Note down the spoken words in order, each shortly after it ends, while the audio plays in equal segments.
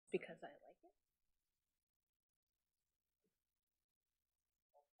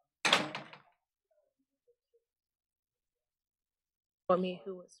for me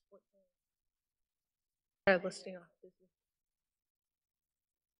who was started listing off business.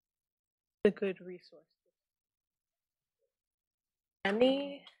 A good resource.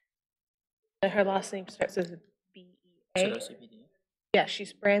 Annie, her last name starts with B-E-A. CPD. Yeah,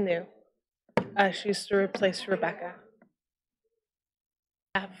 she's brand new. She's to replace Rebecca.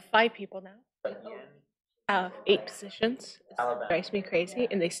 I have 5 people now. I have 8 positions. It drives me crazy,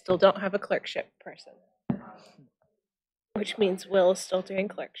 and they still don't have a clerkship person. Which means Will is still doing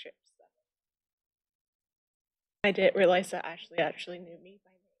clerkships. I didn't realize that Ashley actually knew me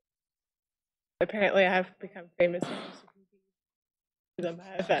by name. Apparently, I have become famous for them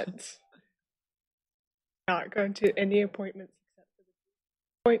at events. Not going to any appointments except for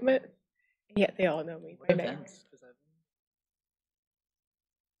the appointment, and yet they all know me by name.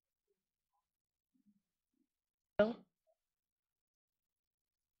 No?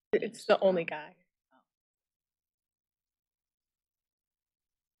 It's the only guy.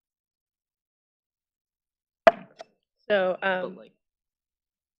 So, But like,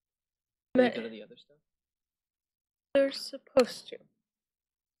 do they go to the other stuff? they're supposed to.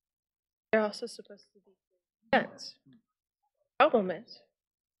 They're also supposed to be events. Problem is,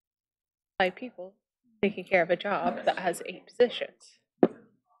 5 people taking care of a job that has 8 positions.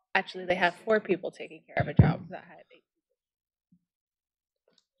 Actually, they have 4 people taking care of a job that had 8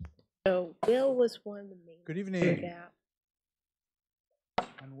 positions. So Will was one of the main. Good evening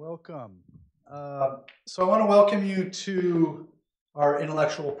and welcome. So I want to welcome you to our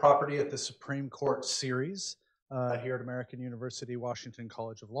intellectual property at the Supreme Court series here at American University Washington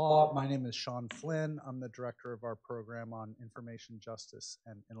College of Law. My name is Sean Flynn. I'm the director of our program on information justice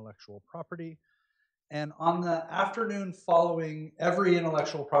and intellectual property. And on the afternoon following every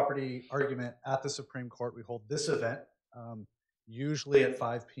intellectual property argument at the Supreme Court, we hold this event, usually at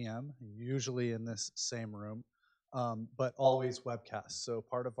 5 p.m., usually in this same room, but always webcast. So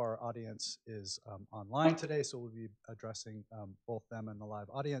part of our audience is online today, so we'll be addressing both them and the live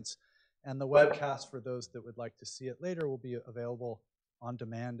audience. And the webcast, for those that would like to see it later, will be available on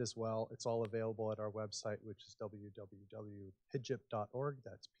demand as well. It's all available at our website, which is www.pijip.org.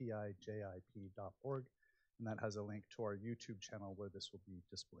 That's PIJIP.org. And that has a link to our YouTube channel where this will be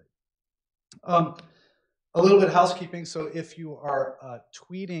displayed. A little bit of housekeeping. So if you are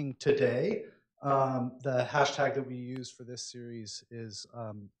tweeting today, the hashtag that we use for this series is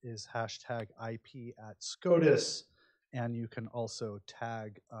hashtag IP@SCOTUS. And you can also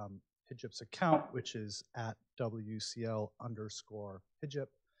tag PIJIP's account, which is at WCL_PIJIP.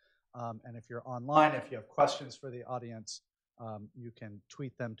 And if you're online, if you have questions for the audience, you can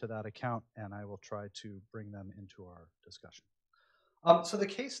tweet them to that account, and I will try to bring them into our discussion. So the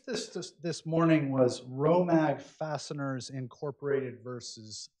case this morning was Romag Fasteners Incorporated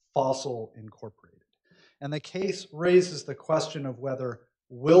versus Fossil Incorporated. And the case raises the question of whether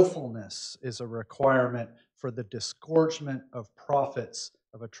willfulness is a requirement for the disgorgement of profits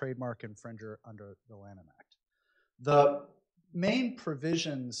of a trademark infringer under the Lanham Act. The main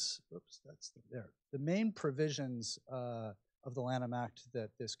provisions, the main provisions of the Lanham Act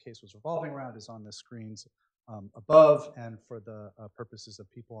that this case was revolving around is on the screens above, and for the purposes of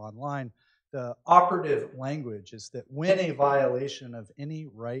people online, the operative language is that when a violation of any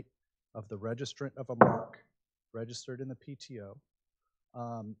right of the registrant of a mark registered in the PTO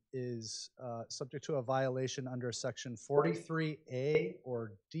is subject to a violation under Section 43A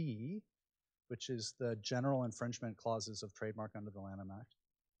or D, which is the general infringement clauses of trademark under the Lanham Act,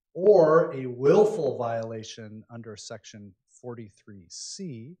 or a willful violation under Section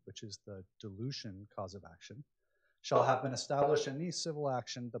 43C, which is the dilution cause of action, shall have been established in any civil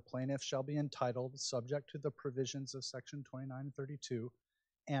action, the plaintiff shall be entitled, subject to the provisions of Section 29 and 32,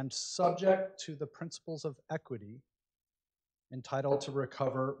 and subject to the principles of equity, entitled to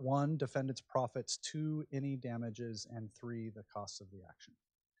recover 1, defendant's profits, 2, any damages, and 3, the costs of the action.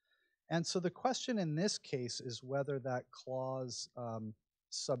 And so the question in this case is whether that clause,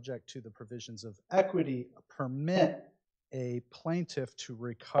 subject to the provisions of equity, permit a plaintiff to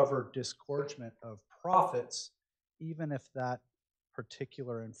recover disgorgement of profits, even if that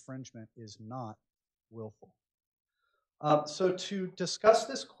particular infringement is not willful. So to discuss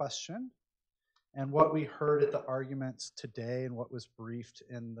this question, and what we heard at the arguments today and what was briefed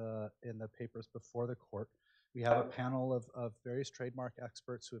in the papers before the court, we have a panel of various trademark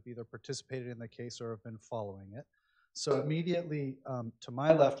experts who have either participated in the case or have been following it. So immediately to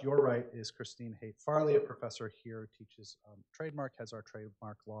my left, your right, is Christine Haight-Farley, a professor here who teaches trademark, has our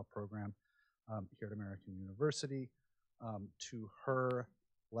trademark law program here at American University. To her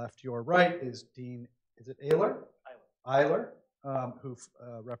left, your right, is Dean, is it Eiler? Eiler, who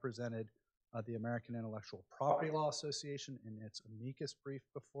represented the American Intellectual Property Law Association in its amicus brief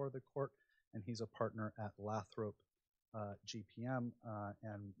before the court, and he's a partner at Lathrop GPM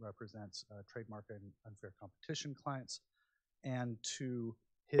and represents trademark and unfair competition clients. And to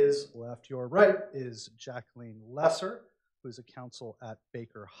his left, your right, is Jacqueline Lesser, who is a counsel at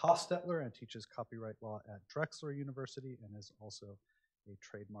Baker Hostetler and teaches copyright law at Drexel University and is also a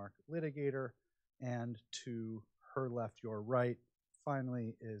trademark litigator. And to her left, your right,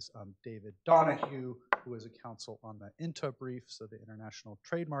 finally, is David Donahue, who is a counsel on the INTA brief, so the International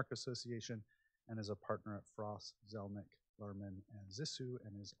Trademark Association, and is a partner at Frost, Zelnick, Lerman, and Zissou,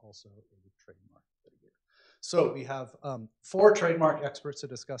 and is also a trademark litigator. So we have 4 trademark experts to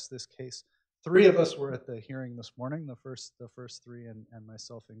discuss this case. 3 of us were at the hearing this morning, the first 3 and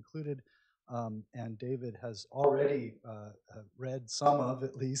myself included. And David has already read some of,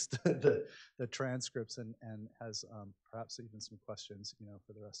 at least, the transcripts and has perhaps even some questions,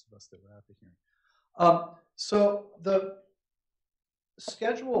 for the rest of us that were at the hearing. So the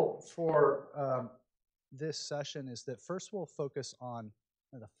schedule for this session is that first we'll focus on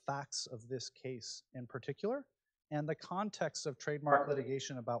the facts of this case in particular and the context of trademark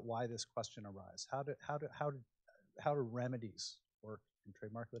litigation about why this question arose. How do remedies work in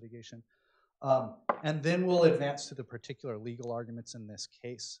trademark litigation? And then we'll advance to the particular legal arguments in this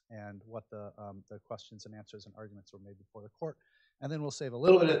case and what the questions and answers and arguments were made before the court. And then we'll save a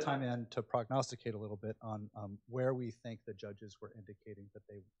little bit of time in to prognosticate a little bit on where we think the judges were indicating that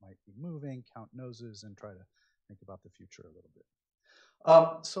they might be moving, count noses, and try to think about the future a little bit.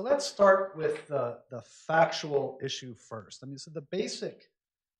 So let's start with the factual issue first. So the basic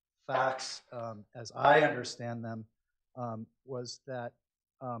facts, as I understand them, was that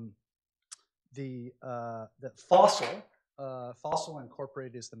that Fossil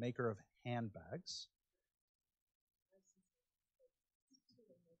Incorporated is the maker of handbags.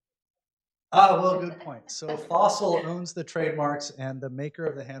 Well, good point. So Fossil owns the trademarks, and the maker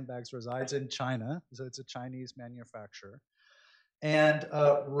of the handbags resides in China, so it's a Chinese manufacturer. And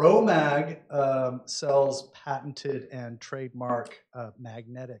Romag sells patented and trademark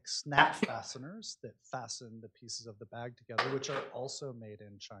magnetic snap fasteners that fasten the pieces of the bag together, which are also made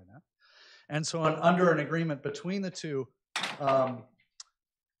in China. And so under an agreement between the two,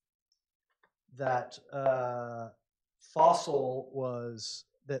 that Fossil's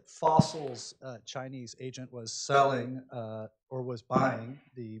Chinese agent was selling or was buying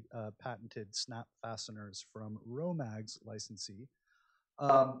the patented snap fasteners from Romag's licensee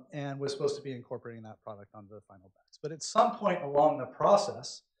and was supposed to be incorporating that product onto the final bags. But at some point along the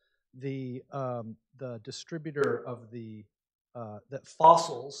process, the distributor of that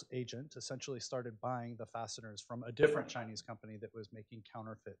Fossil's agent essentially started buying the fasteners from a different Chinese company that was making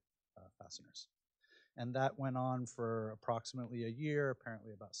counterfeit fasteners. And that went on for approximately a year.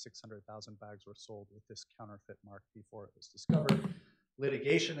 Apparently about 600,000 bags were sold with this counterfeit mark before it was discovered.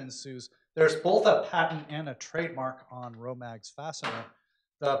 Litigation ensues. There's both a patent and a trademark on Romag's fastener.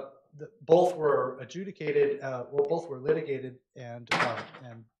 Both were adjudicated, both were litigated, and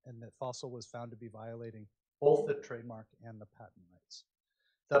that Fossil was found to be violating both the trademark and the patent rights.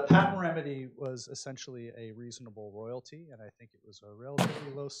 The patent remedy was essentially a reasonable royalty, and I think it was a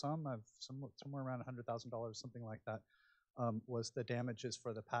relatively low sum of somewhere around $100,000, something like that, was the damages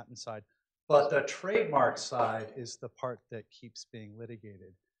for the patent side. But the trademark side is the part that keeps being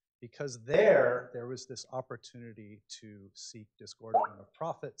litigated, because there was this opportunity to seek disgorgement of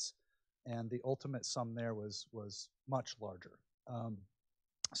profits, and the ultimate sum there was much larger.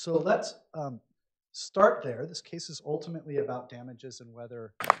 So let's start there. This case is ultimately about damages and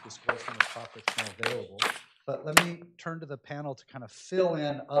whether disgorgement of profits are available. But let me turn to the panel to kind of fill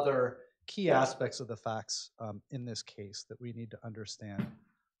in other key aspects of the facts in this case that we need to understand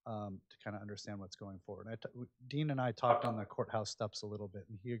to kind of understand what's going forward. Dean and I talked on the courthouse steps a little bit,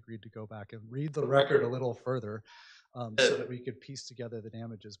 and he agreed to go back and read the record a little further so that we could piece together the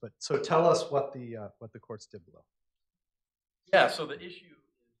damages. But so tell us what the courts did below. Yeah. So the issue is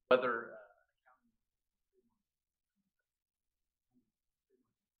whether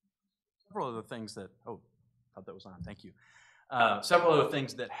several of the things that thought that was on. Thank you. Several of the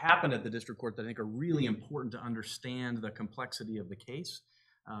things that happened at the district court that I think are really important to understand the complexity of the case.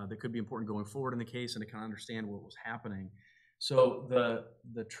 That could be important going forward in the case and to kind of understand what was happening. So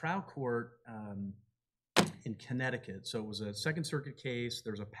the trial court in Connecticut, so it was a Second Circuit case.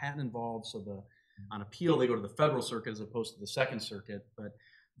 There's a patent involved, so on appeal they go to the Federal Circuit as opposed to the Second Circuit. But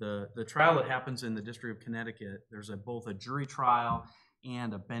the trial that happens in the District of Connecticut, there's both a jury trial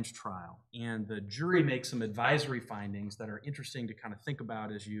and a bench trial. And the jury makes some advisory findings that are interesting to kind of think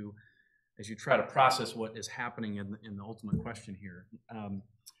about as you try to process what is happening in the ultimate question here.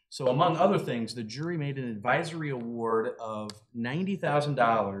 So among other things, the jury made an advisory award of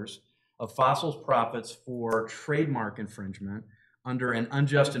 $90,000 of Fossil's profits for trademark infringement under an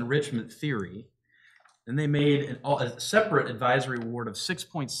unjust enrichment theory. Then they made a separate advisory award of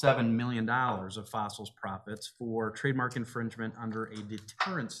 $6.7 million of Fossil's profits for trademark infringement under a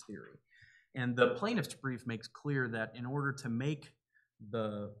deterrence theory. And the plaintiff's brief makes clear that in order to make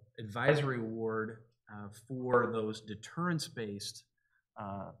the advisory award for those deterrence-based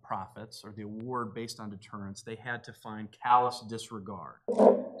profits, or the award based on deterrence, they had to find callous disregard.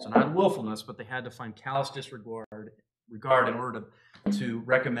 So not willfulness, but they had to find callous disregard in order to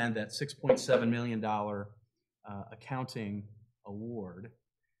recommend that $6.7 million accounting award.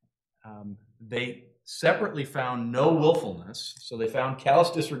 They separately found no willfulness, so they found callous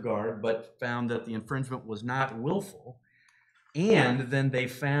disregard, but found that the infringement was not willful. And then they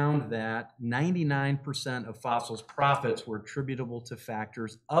found that 99% of Fossil's profits were attributable to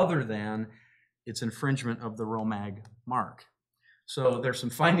factors other than its infringement of the Romag mark. So there's some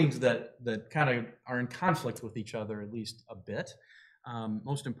findings that kind of are in conflict with each other, at least a bit.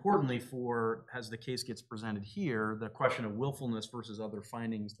 Most importantly, as the case gets presented here, the question of willfulness versus other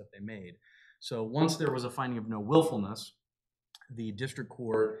findings that they made. So once there was a finding of no willfulness, the district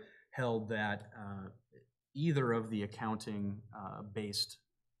court held that either of the accounting-based,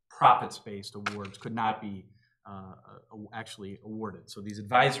 profits-based awards could not be actually awarded. So these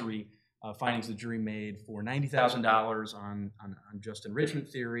advisory findings the jury made for $90,000 on just enrichment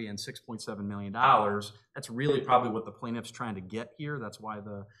theory and $6.7 million, that's really probably what the plaintiff's trying to get here. That's why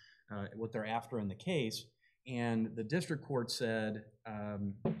what they're after in the case. And the district court said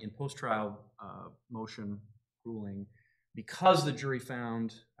in post-trial motion ruling, because the jury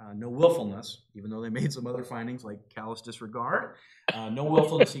found no willfulness, even though they made some other findings like callous disregard, no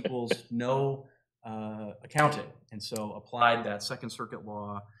willfulness equals no accounting. And so applied that Second Circuit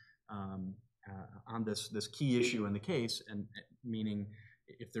law on this key issue in the case, and meaning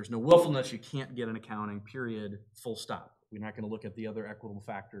if there's no willfulness, you can't get an accounting, period, full stop. We're not going to look at the other equitable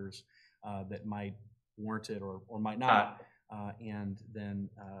factors that might warrant it or might not, and then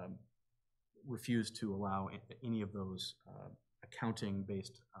refuse to allow any of those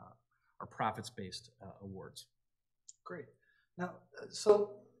accounting-based or profits-based awards. Great. Now,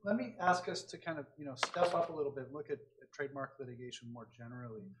 so let me ask us to kind of step up a little bit and look at trademark litigation more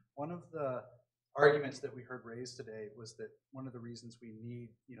generally. One of the arguments that we heard raised today was that one of the reasons we need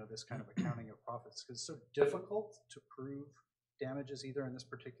this kind of accounting of profits, because it's so difficult to prove damages either in this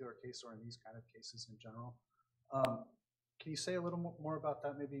particular case or in these kind of cases in general. Can you say a little more about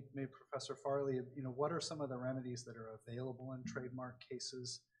that? Maybe Professor Farley, what are some of the remedies that are available in trademark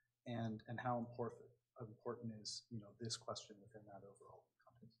cases, and how important is this question within that overall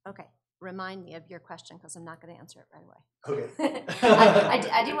context? Okay, remind me of your question because I'm not going to answer it right away. Okay.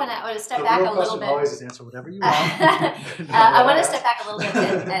 I do want to step back a little bit. Always is answer whatever you want. I want to step back a little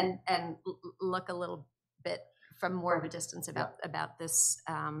bit and look a little bit from more of a distance about this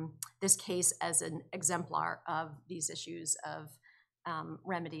this case as an exemplar of these issues of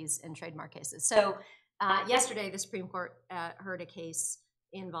remedies in trademark cases. So yesterday, the Supreme Court heard a case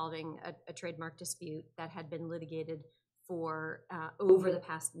involving a trademark dispute that had been litigated for over the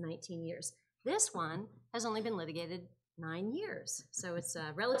past 19 years. This one has only been litigated 9 years, so it's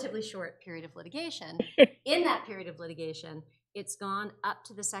a relatively short period of litigation. In that period of litigation, it's gone up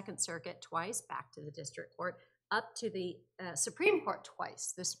to the Second Circuit twice, back to the district court, up to the Supreme Court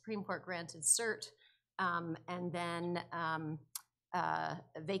twice. The Supreme Court granted cert and then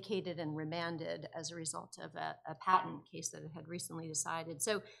vacated and remanded as a result of a patent case that it had recently decided.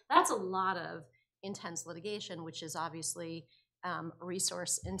 So that's a lot of intense litigation, which is obviously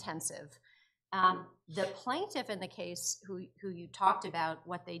resource intensive. The plaintiff in the case who you talked about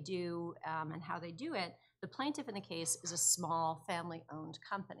what they do and how they do it, the plaintiff in the case is a small family-owned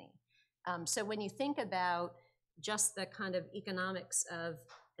company. So when you think about just the kind of economics of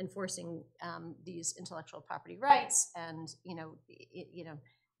enforcing these intellectual property rights and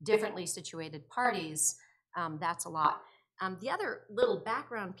differently situated parties, that's a lot. The other little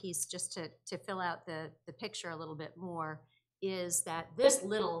background piece, just to fill out the picture a little bit more, is that this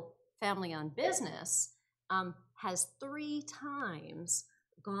little family-owned business has 3 times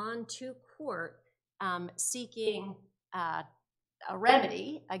gone to court seeking a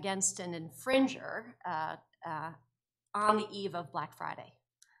remedy against an infringer on the eve of Black Friday.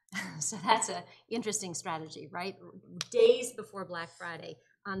 So that's an interesting strategy, right? Days before Black Friday,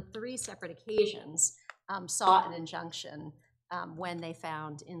 on 3 separate occasions, sought an injunction when they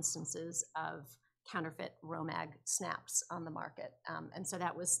found instances of counterfeit Romag snaps on the market. And so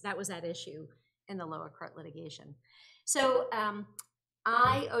that was at issue in the lower court litigation. So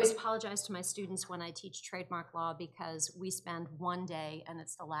I always apologize to my students when I teach trademark law because we spend one day, and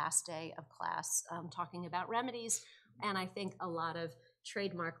it's the last day of class, talking about remedies. And I think a lot of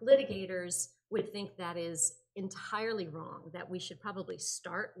trademark litigators would think that is entirely wrong, that we should probably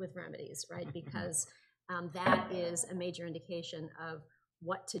start with remedies, right? Because that is a major indication of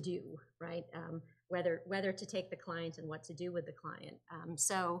what to do, right? Whether to take the client and what to do with the client.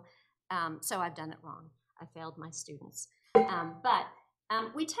 So I've done it wrong. I failed my students. But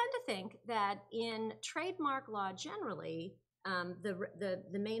we tend to think that in trademark law generally,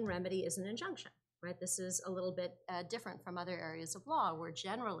 the main remedy is an injunction, right? This is a little bit different from other areas of law where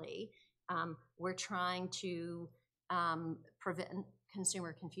generally we're trying to prevent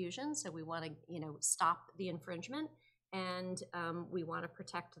consumer confusion. So we want to, stop the infringement, and we want to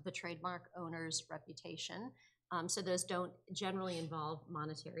protect the trademark owner's reputation. So those don't generally involve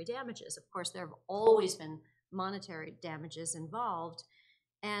monetary damages. Of course, there have always been monetary damages involved.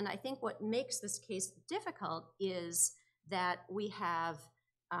 And I think what makes this case difficult is that we have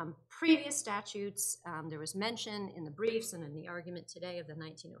previous statutes. There was mention in the briefs and in the argument today of the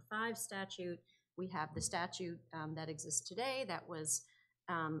 1905 statute. We have the statute that exists today that was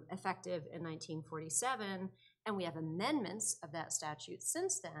effective in 1947, and we have amendments of that statute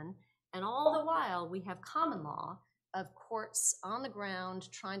since then. And all the while, we have common law of courts on the ground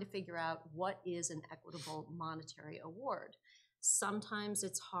trying to figure out what is an equitable monetary award. Sometimes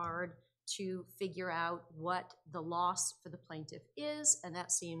it's hard to figure out what the loss for the plaintiff is, and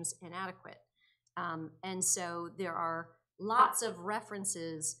that seems inadequate. And so there are lots of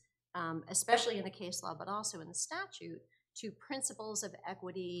references, especially in the case law, but also in the statute, to principles of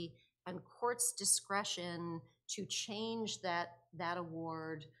equity and courts' discretion to change that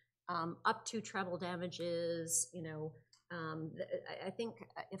award up to treble damages. I think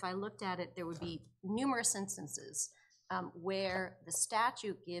if I looked at it, there would be numerous instances where the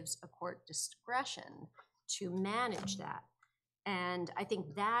statute gives a court discretion to manage that. And I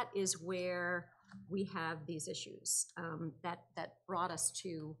think that is where we have these issues that brought us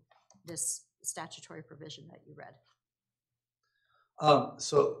to this statutory provision that you read.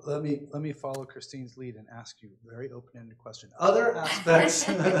 So let me follow Christine's lead and ask you a very open-ended question. Other aspects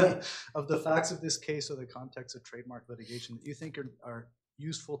of the facts of this case or the context of trademark litigation that you think are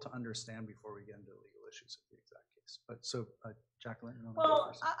useful to understand before we get into legal issues of the exact case. But so, Jacqueline, you want to go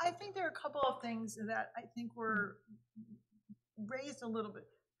first? I think there are a couple of things that I think were raised a little bit.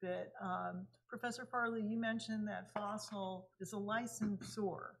 Professor Farley, you mentioned that Fossil is a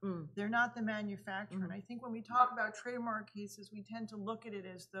licensor. They're not the manufacturer. And I think when we talk about trademark cases, we tend to look at it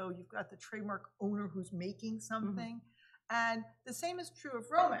as though you've got the trademark owner who's making something. And the same is true of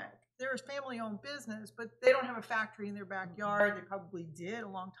Romag. They're a family-owned business, but they don't have a factory in their backyard. They probably did a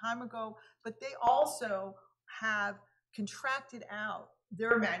long time ago, but they also have contracted out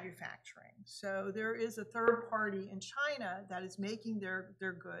their manufacturing. So there is a third party in China that is making their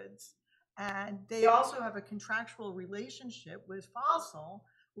goods. And they also have a contractual relationship with Fossil,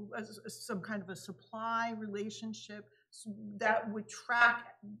 some kind of a supply relationship that would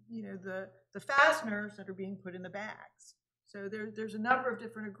track, the fasteners that are being put in the bags. So there's a number of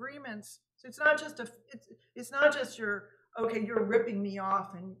different agreements. So it's not just you're ripping me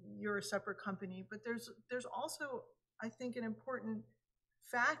off and you're a separate company, but there's also, I think, an important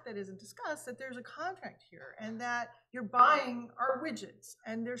fact that isn't discussed, that there's a contract here and that you're buying our widgets,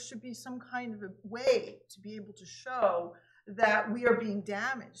 and there should be some kind of a way to be able to show that we are being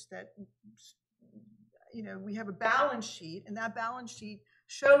damaged, that we have a balance sheet, and that balance sheet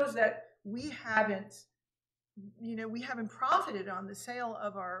shows that we haven't profited on the sale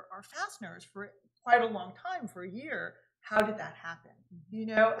of our fasteners for quite a long time, for a year. How did that happen?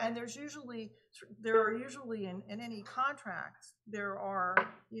 And there are usually in any contracts,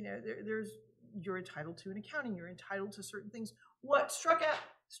 you're entitled to an accounting, you're entitled to certain things. What struck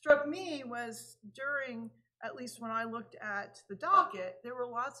me was during, at least when I looked at the docket, there were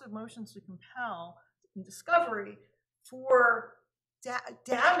lots of motions to compel in discovery for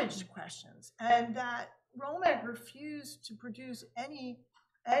damaged questions, and that Romag refused to produce any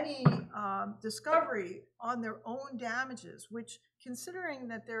discovery on their own damages, which, considering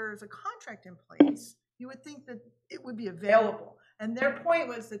that there's a contract in place, you would think that it would be available. And their point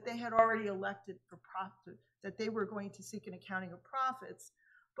was that they had already elected for profit, that they were going to seek an accounting of profits.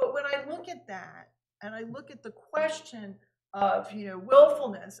 But when I look at that, and I look at the question of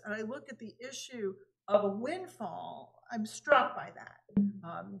willfulness, and I look at the issue of a windfall, I'm struck by that.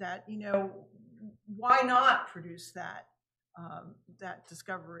 Why not produce that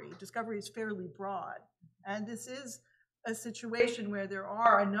discovery? Discovery is fairly broad, and this is a situation where there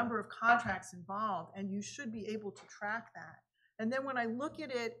are a number of contracts involved, and you should be able to track that. And then when I look at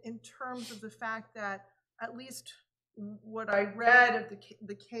it in terms of the fact that at least what I read of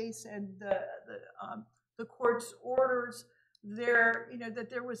the case and the court's orders, there, that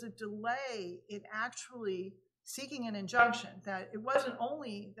there was a delay in actually seeking an injunction, that it wasn't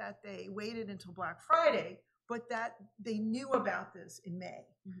only that they waited until Black Friday, but that they knew about this in May.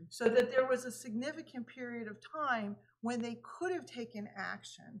 Mm-hmm. So that there was a significant period of time when they could have taken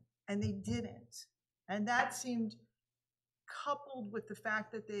action and they didn't. And that seemed coupled with the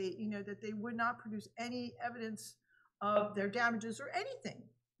fact that they, that they would not produce any evidence of their damages or anything.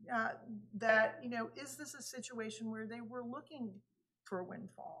 That, is this a situation where they were looking for a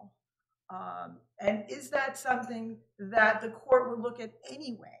windfall? And is that something that the court would look at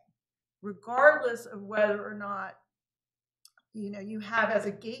anyway, regardless of whether or not, you have as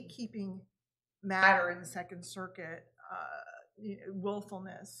a gatekeeping matter in the Second Circuit,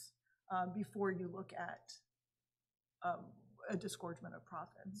 willfulness before you look at a disgorgement of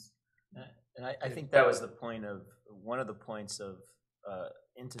profits. And I think that was the point of one of the points of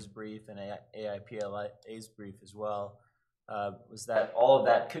INTA's brief and AIPLA's brief as well, was that all of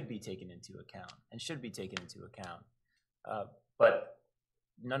that could be taken into account and should be taken into account. But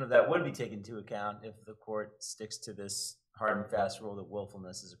none of that would be taken into account if the court sticks to this hard and fast rule that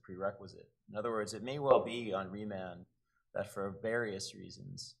willfulness is a prerequisite. In other words, it may well be on remand that for various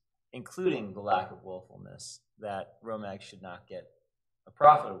reasons, including the lack of willfulness, that Romag should not get a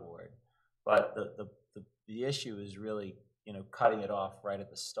profit award. But the issue is really, cutting it off right at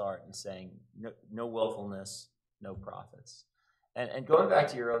the start and saying no willfulness, no profits. And going back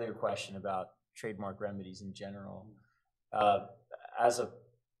to your earlier question about trademark remedies in general, as a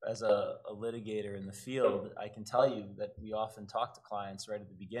litigator in the field, I can tell you that we often talk to clients right at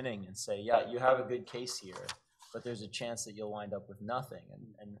the beginning and say, yeah, you have a good case here, but there's a chance that you'll wind up with nothing.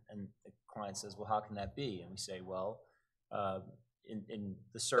 And the client says, well, how can that be? And we say, well, in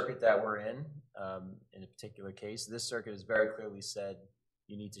the circuit that we're in a particular case, this circuit has very clearly said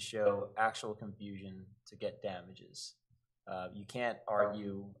you need to show actual confusion to get damages. You can't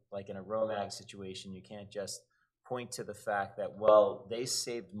argue, like in a Romag situation, you can't just point to the fact that, well, they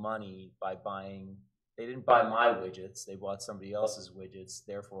saved money by buying, they didn't buy my widgets, they bought somebody else's widgets,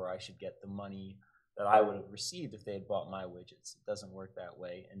 therefore I should get the money that I would have received if they had bought my widgets. It doesn't work that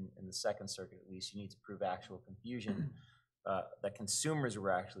way. In the Second Circuit, at least, you need to prove actual confusion, that consumers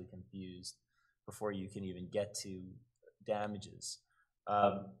were actually confused before you can even get to damages.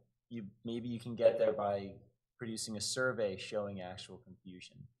 Maybe you can get there by producing a survey showing actual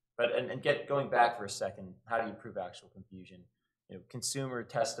confusion. But going back for a second, how do you prove actual confusion? Consumer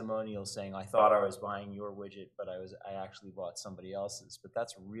testimonials saying, I thought I was buying your widget, but I actually bought somebody else's. But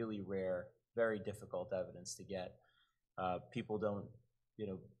that's really rare, very difficult evidence to get. People don't,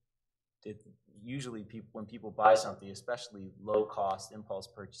 usually when people buy something, especially low-cost impulse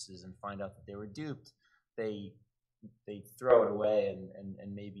purchases, and find out that they were duped, they throw it away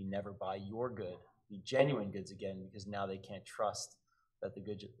and maybe never buy your good, the genuine goods again, because now they can't trust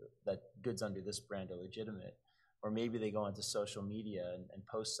that goods under this brand are legitimate. Or maybe they go onto social media and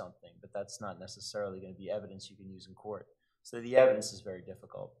post something, but that's not necessarily going to be evidence you can use in court. So the evidence is very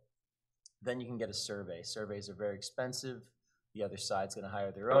difficult. Then you can get a survey. Surveys are very expensive. The other side's going to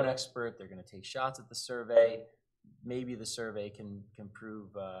hire their own expert. They're going to take shots at the survey. Maybe the survey can prove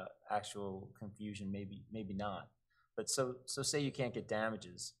actual confusion, maybe not. But so say you can't get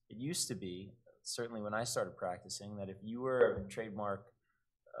damages. It used to be, certainly when I started practicing, that if you were a trademark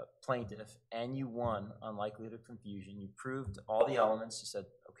plaintiff and you won on likelihood of confusion, you proved all the elements, you said,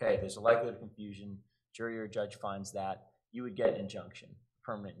 okay, there's a likelihood of confusion, jury or judge finds that, you would get an injunction,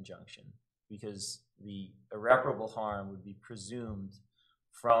 permanent injunction, because the irreparable harm would be presumed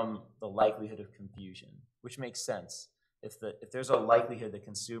from the likelihood of confusion, which makes sense. If there's a likelihood that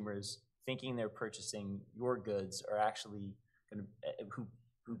consumers thinking they're purchasing your goods are actually going to,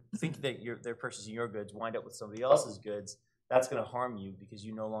 who think that they're purchasing your goods wind up with somebody else's goods, that's going to harm you because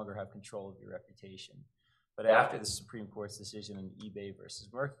you no longer have control of your reputation. But after the Supreme Court's decision in eBay versus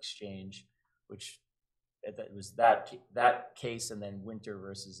Merck exchange, which that was that case, and then Winter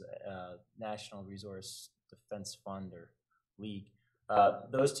versus National Resource Defense Fund or League,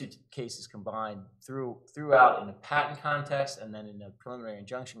 those two cases combined throughout in a patent context and then in a preliminary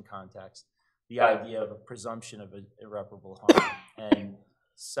injunction context, the idea of a presumption of irreparable harm. And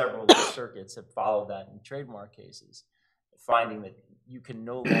several circuits have followed that in trademark cases, finding that you can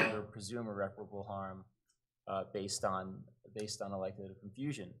no longer presume irreparable harm based on a likelihood of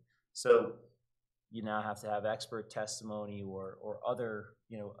confusion. So you now have to have expert testimony or other,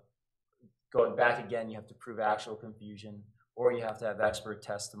 going back again, you have to prove actual confusion, or you have to have expert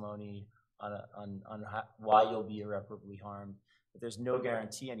testimony why you'll be irreparably harmed. But there's no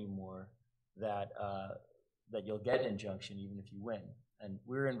guarantee anymore that that you'll get an injunction even if you win. And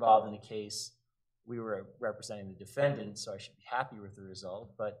we were involved in a case. We were representing the defendant, so I should be happy with the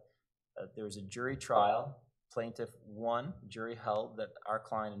result. But there was a jury trial. Plaintiff won. Jury held that our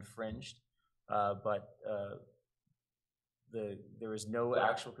client infringed, but there was no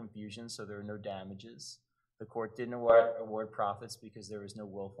actual confusion, so there were no damages. The court didn't award profits because there was no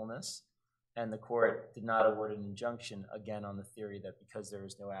willfulness, and the court did not award an injunction, again on the theory that because there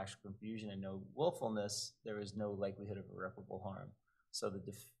was no actual confusion and no willfulness, there was no likelihood of irreparable harm. So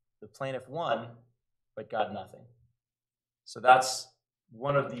the plaintiff won, but got nothing. So that's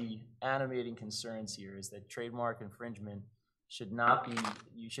one of the animating concerns here, is that trademark infringement should not be,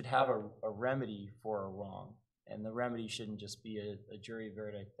 you should have a remedy for a wrong. And the remedy shouldn't just be a jury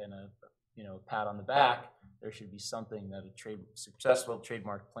verdict and a pat on the back. There should be something that a successful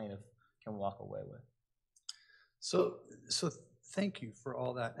trademark plaintiff can walk away with. So thank you for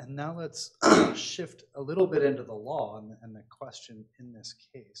all that. And now let's shift a little bit into the law and the question in this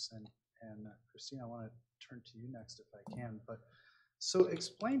case. And Christine, I want to turn to you next if I can. But so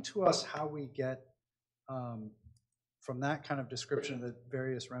explain to us how we get from that kind of description of the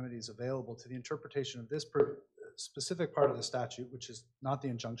various remedies available to the interpretation of this specific part of the statute, which is not the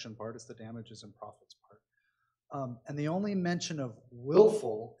injunction part, it's the damages and profits part. And the only mention of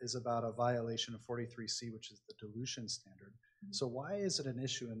willful is about a violation of 43C, which is the dilution standard. So why is it an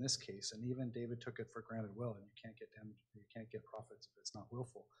issue in this case? And even David took it for granted, well, and you can't get damage, you can't get profits if it's not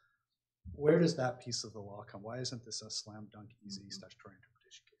willful. Where does that piece of the law come? Why isn't this a slam dunk easy statutory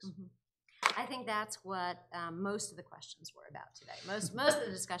interpretation case? I think that's what most of the questions were about today. Most of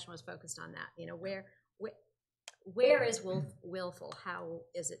the discussion was focused on that. You know, where is willful? How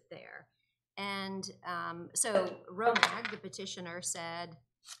is it there? And so Romag, the petitioner, said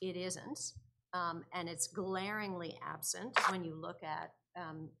it isn't, and it's glaringly absent when you look at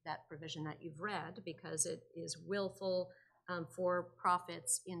that provision that you've read, because it is willful for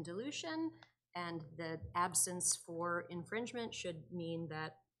profits in dilution, and the absence for infringement should mean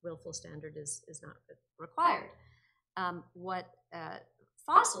that willful standard is not required. What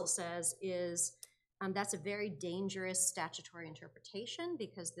Fossil says is that's a very dangerous statutory interpretation,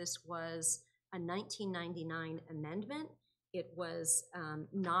 because this was a 1999 amendment. It was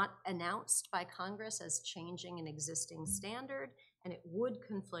not announced by Congress as changing an existing standard, and it would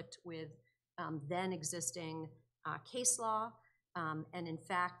conflict with then existing case law. And in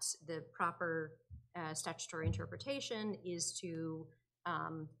fact, the proper statutory interpretation is to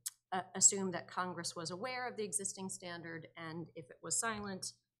assume that Congress was aware of the existing standard, and if it was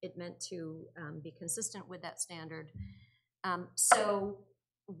silent, it meant to be consistent with that standard. So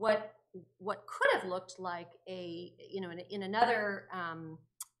what could have looked like in another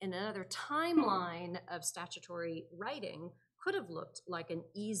timeline of statutory writing could have looked like an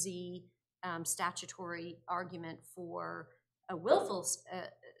easy statutory argument for a willful,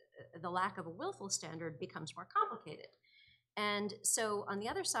 the lack of a willful standard becomes more complicated. And so on the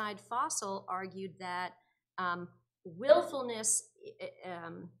other side, Fossil argued that willfulness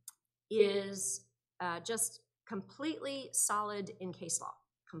is just completely solid in case law,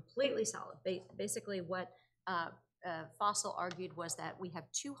 completely solid. Basically what Fossil argued was that we have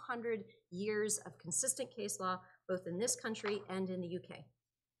 200 years of consistent case law, both in this country and in the UK,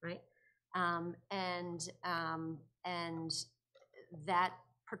 right? And that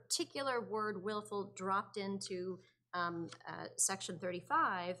particular word willful dropped into Section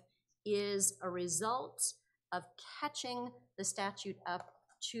 35 is a result of catching the statute up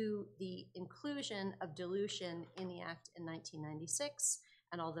to the inclusion of dilution in the Act in 1996.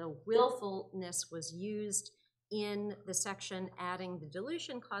 And although willfulness was used in the section adding the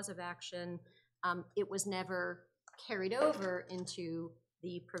dilution cause of action, it was never carried over into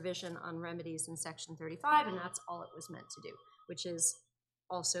the provision on remedies in Section 35, and that's all it was meant to do, which is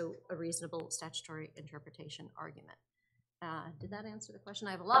also a reasonable statutory interpretation argument. Did that answer the question?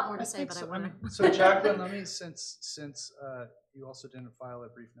 I have a lot more to say, but I want to. So Jacqueline, let me, since you also didn't file a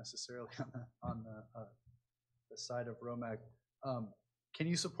brief necessarily on the side of Romag, can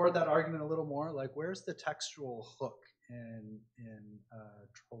you support that argument a little more? Like, where's the textual hook in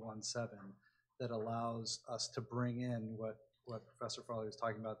 1217 that allows us to bring in what Professor Farley was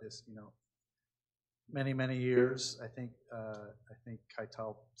talking about? This, many years. I think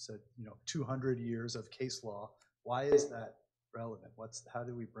Keitel said 200 years of case law. Why is that relevant? How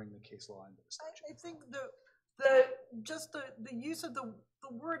do we bring the case law into the statute? I think the use of the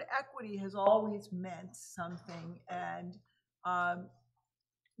word equity has always meant something, and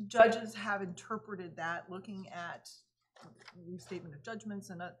judges have interpreted that looking at restatement of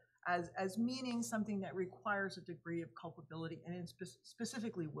judgments and as meaning something that requires a degree of culpability and in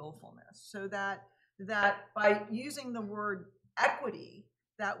specifically willfulness. So that by using the word equity,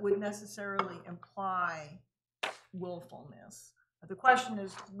 that would necessarily imply willfulness. The question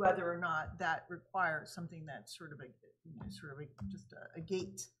is whether or not that requires something that's sort of just a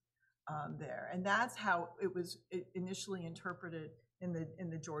gate there, and that's how it was initially interpreted in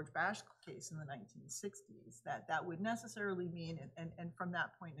the George Bash case in the 1960s. That would necessarily mean, and from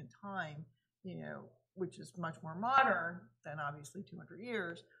that point in time, which is much more modern than obviously 200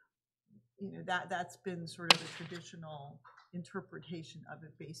 years, that's been sort of the traditional interpretation of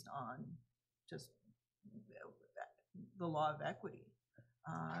it based on just the law of equity.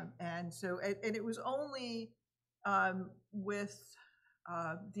 And it was only with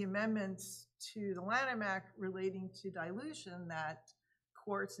the amendments to the Lanham Act relating to dilution that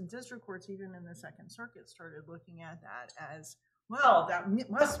courts and district courts, even in the Second Circuit, started looking at that as, well, that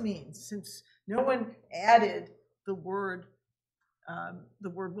must mean, since no one added the word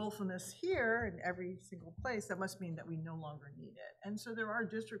willfulness here in every single place, that must mean that we no longer need it. And so there are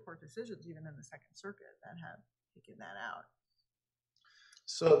district court decisions, even in the Second Circuit, that have taken that out.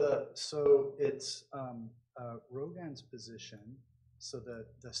 So it's Rogan's position. So the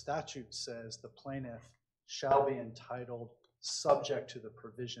statute says the plaintiff shall be entitled subject to the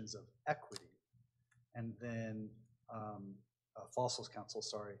provisions of equity, and then Fossil's counsel,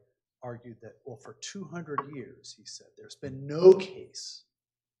 argued that, well, for 200 years, he said, there's been no case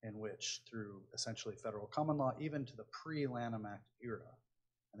in which, through essentially federal common law, even to the pre-Lanham Act era,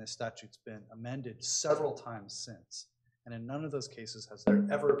 and this statute's been amended several times since, and in none of those cases has there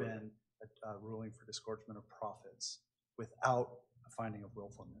ever been a ruling for disgorgement of profits without a finding of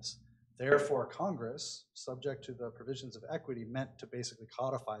willfulness. Therefore, Congress, subject to the provisions of equity, meant to basically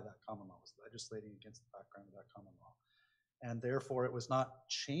codify that common law, was legislating against the background of that common law. And therefore, it was not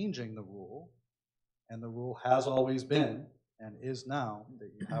changing the rule, and the rule has always been, and is now,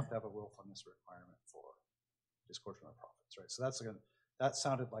 that you have to have a willfulness requirement for disgorgement of profits, right? So that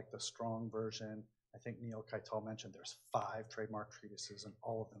sounded like the strong version. I think Neil Keitel mentioned there's 5 trademark treatises, and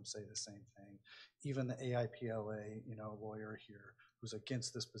all of them say the same thing. Even the AIPLA, lawyer here who's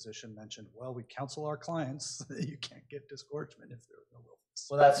against this position mentioned, well, we counsel our clients that you can't get disgorgement if there's no willfulness.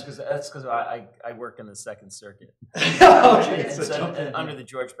 Well, that's because I work in the Second Circuit under the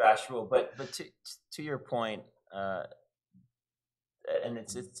George Bash rule. But to your point, and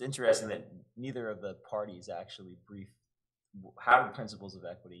it's interesting that neither of the parties actually briefed how do principles of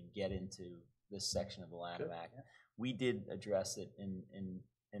equity get into this section of the Lanham Act. Yeah. We did address it in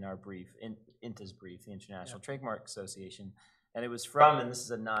our brief, in INTA's brief, the International Trademark Association, and it was and this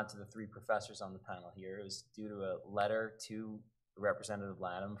is a nod to the 3 professors on the panel here, it was due to a letter to Representative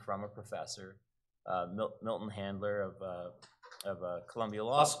Lanham from a professor, Milton Handler of Columbia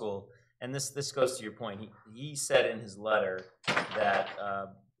Law School, and this goes to your point. He said in his letter that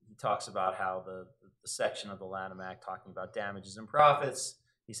he talks about how the section of the Lanham Act talking about damages and profits,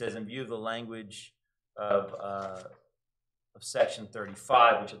 he says, in view of the language of Section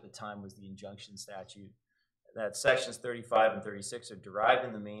 35, which at the time was the injunction statute, that Sections 35 and 36 are derived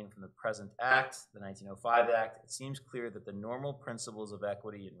in the main from the present Act, the 1905 Act. It seems clear that the normal principles of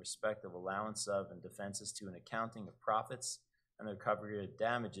equity in respect of allowance of and defenses to an accounting of profits and the recovery of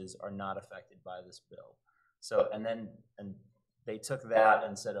damages are not affected by this bill. So, and they took that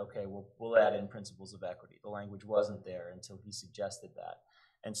and said, okay, we'll add in principles of equity. The language wasn't there until he suggested that.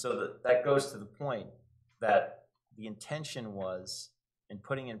 And so that goes to the point that the intention was, in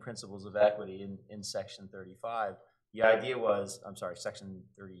putting in principles of equity in Section 35, the idea was, Section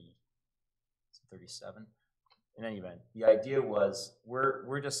 37? In any event, the idea was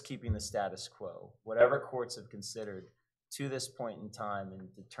we're just keeping the status quo. Whatever courts have considered to this point in time in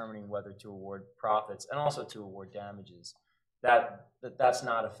determining whether to award profits and also to award damages, that's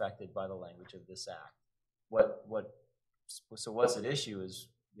not affected by the language of this Act. So what's at issue is,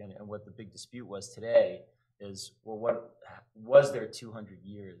 and what the big dispute was today, is, well, what was there 200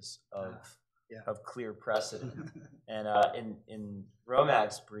 years of clear precedent? And in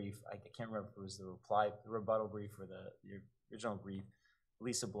Romag's brief, I can't remember if it was the rebuttal brief or the original brief,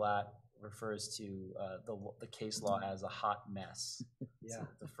 Lisa Blatt refers to the case law as a hot mess. It's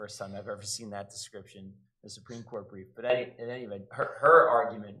the first time I've ever seen that description, the Supreme Court brief. But in any event, her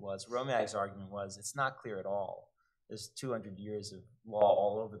argument was, Romag's argument was, it's not clear at all. There's 200 years of law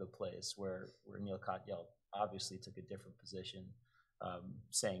all over the place where Neil Keitel obviously took a different position,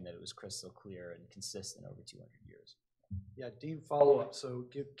 saying that it was crystal clear and consistent over 200 years. Yeah, Dean, follow up. So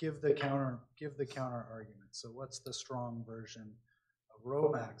give the counter argument. So what's the strong version of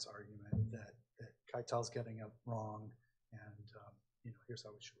Romag's argument that Keitel's getting it wrong, and here's how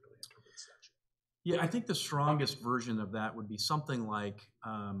we should really interpret the statute. Yeah, I think the strongest version of that would be something like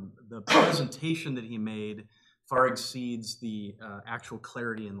the presentation that he made far exceeds the actual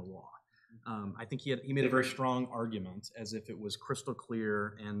clarity in the law. I think he made a very strong argument, as if it was crystal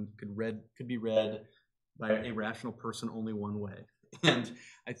clear and could be read by a rational person only one way. And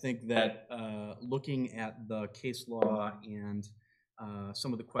I think that looking at the case law and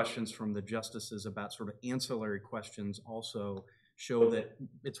some of the questions from the justices about sort of ancillary questions also show that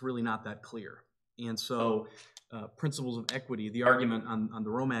it's really not that clear. And so principles of equity, the argument on the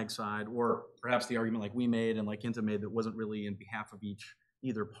Romag side, or perhaps the argument like we made and like Inta made that wasn't really in behalf of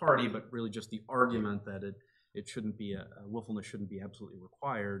either party, but really just the argument that it shouldn't be willfulness shouldn't be absolutely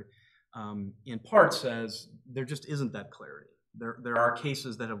required, in part says there just isn't that clarity. There are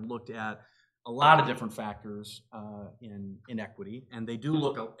cases that have looked at a lot of different factors in equity, and they do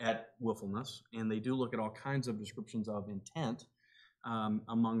look at willfulness, and they do look at all kinds of descriptions of intent,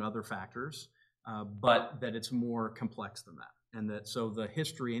 among other factors, but that it's more complex than that. And that so the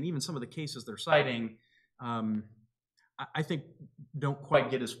history and even some of the cases they're citing, I think don't quite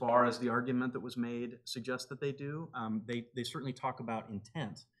get as far as the argument that was made suggests that they do. They certainly talk about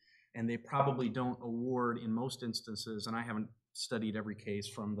intent, and they probably don't award in most instances, and I haven't studied every case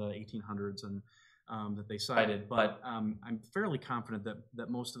from the 1800s and that they cited, but I'm fairly confident that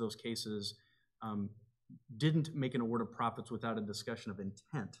most of those cases didn't make an award of profits without a discussion of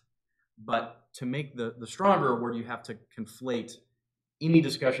intent. But to make the stronger award, you have to conflate any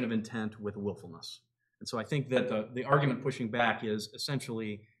discussion of intent with willfulness. And so I think that the argument pushing back is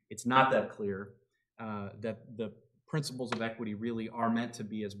essentially it's not that clear, that the principles of equity really are meant to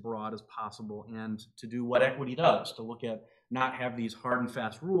be as broad as possible and to do what equity does, to look at not have these hard and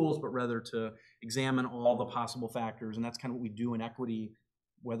fast rules, but rather to examine all the possible factors. And that's kind of what we do in equity,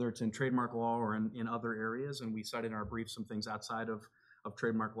 whether it's in trademark law or in other areas. And we cite in our brief some things outside of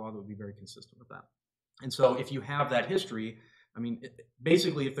trademark law that would be very consistent with that. And so if you have that history, I mean,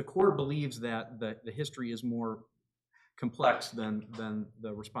 basically, if the court believes that the history is more complex than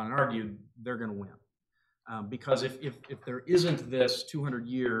the respondent argued, they're going to win. Because if there isn't this 200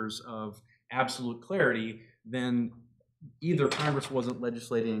 years of absolute clarity, then either Congress wasn't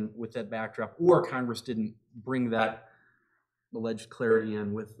legislating with that backdrop, or Congress didn't bring that alleged clarity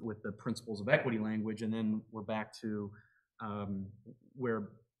in with the principles of equity language, and then we're back to where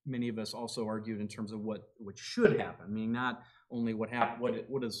many of us also argued in terms of what should happen, meaning not only what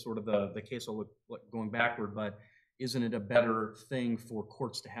is sort of the case will look going backward, but isn't it a better thing for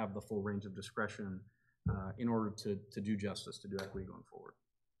courts to have the full range of discretion in order to do justice, to do equity going forward?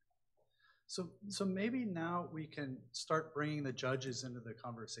 So maybe now we can start bringing the judges into the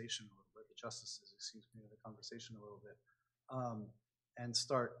conversation a little bit, the justices, excuse me, into the conversation a little bit, and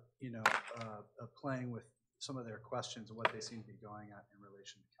start, playing with some of their questions and what they seem to be going at in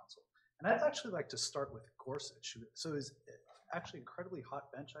relation to counsel. And I'd actually like to start with Gorsuch. So it's actually incredibly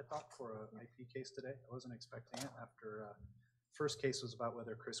hot bench, I thought, for an IP case today. I wasn't expecting it after first case was about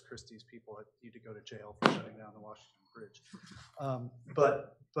whether Chris Christie's people need to go to jail for shutting down the Washington Bridge.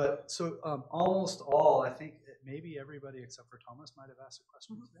 But so almost all, I think maybe everybody except for Thomas might have asked a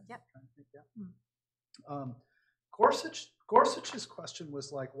question today. Yep. I'm trying to think, yeah. Gorsuch's question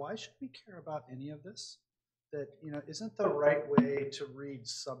was like, why should we care about any of this? That, isn't the right way to read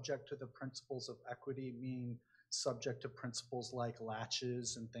subject to the principles of equity mean subject to principles like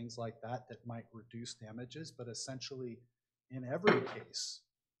latches and things like that might reduce damages, but essentially in every case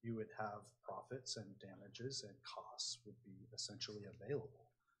you would have profits and damages and costs would be essentially available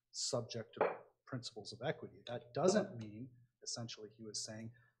subject to principles of equity. That doesn't mean, essentially he was saying,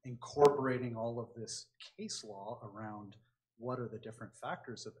 incorporating all of this case law around what are the different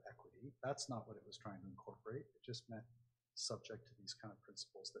factors of equity. That's not what it was trying to incorporate. It just meant subject to these kind of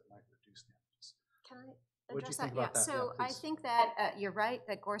principles that might reduce damages. Can I What'd you address think that? about that? So Yeah, I please. think that you're right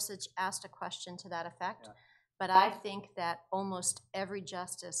that Gorsuch asked a question to that effect, Yeah. but I think that almost every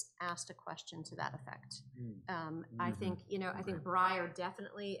justice asked a question to that effect. I think, I think Breyer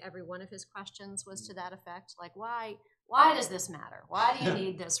definitely, every one of his questions was to that effect. Like, why does this matter? Why do you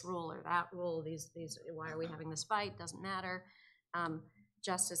need this rule or that rule? Why are we having this fight? Doesn't matter.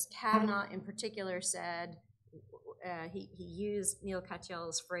 Justice Kavanaugh in particular said, he used Neil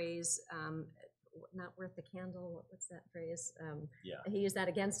Katyal's phrase, not worth the candle, what's that phrase? Yeah. He used that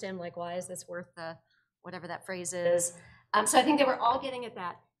against him, like, why is this worth the, whatever that phrase is. So I think they were all getting at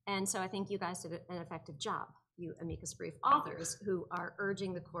that. And so I think you guys did an effective job, you amicus brief authors, who are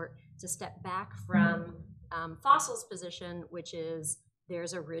urging the court to step back from Fossil's position, which is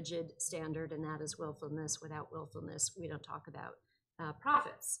there's a rigid standard, and that is willfulness. Without willfulness, we don't talk about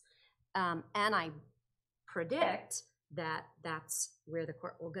profits. And I predict that that's where the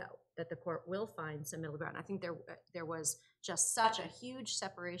court will go, that the court will find some middle ground. I think there was just such a huge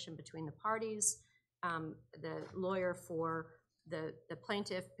separation between the parties. The lawyer for the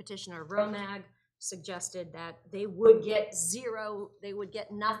plaintiff, petitioner Romag, suggested that they would get zero, they would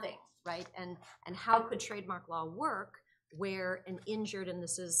get nothing, right? And how could trademark law work where an injured, and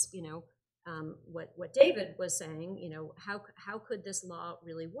this is, what David was saying, how could this law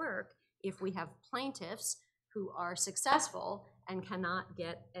really work if we have plaintiffs who are successful and cannot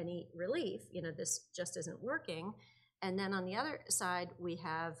get any relief? This just isn't working. And then on the other side, we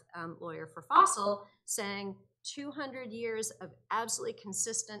have lawyer for Fossil saying 200 years of absolutely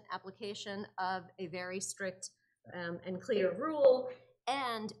consistent application of a very strict and clear rule.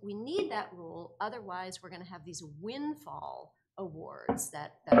 And we need that rule, otherwise we're going to have these windfall awards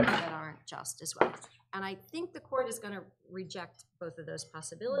that aren't just as well. And I think the court is going to reject both of those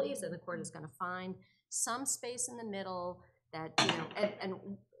possibilities, and the court is going to find some space in the middle that, and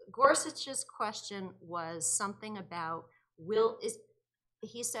Gorsuch's question was something about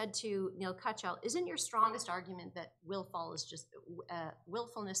he said to Neil Cutchell, isn't your strongest argument that willfulness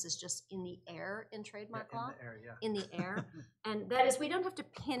is just in the air in trademark law? In the air. And that is, we don't have to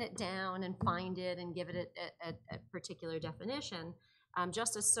pin it down and find it and give it a particular definition.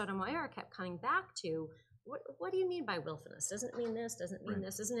 Justice Sotomayor kept coming back to, what do you mean by willfulness? Doesn't it mean this? Doesn't it mean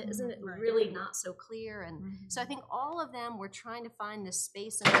this? Isn't it really not so clear? And so I think all of them were trying to find this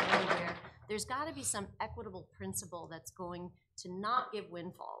space in the middle where there's got to be some equitable principle that's going to not give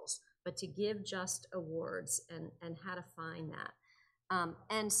windfalls, but to give just awards, and how to find that.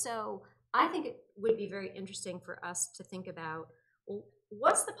 And so I think it would be very interesting for us to think about, well,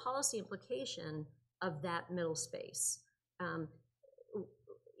 what's the policy implication of that middle space?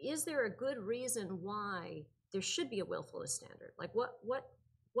 Is there a good reason why there should be a willfulness standard? Like what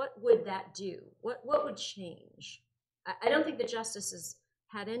would that do? What would change? I don't think the justices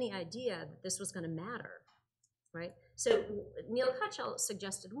had any idea that this was going to matter, right? So Neil Cutchell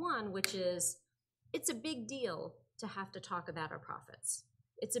suggested one, which is, it's a big deal to have to talk about our profits.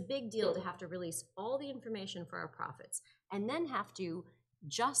 It's a big deal to have to release all the information for our profits and then have to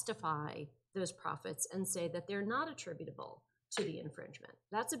justify those profits and say that they're not attributable to the infringement.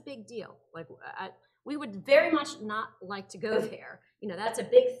 That's a big deal. Like, we would very much not like to go there. That's a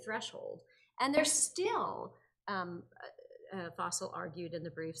big threshold. And there's still, Fossil argued in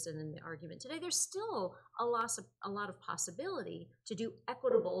the briefs and in the argument today, there's still a lot of possibility to do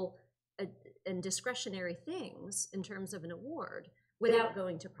equitable and discretionary things in terms of an award without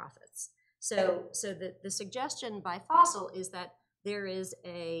going to profits. So the suggestion by Fossil is that there is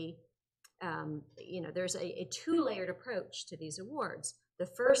there's a two-layered approach to these awards. The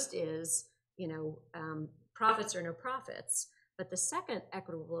first is, profits or no profits, but the second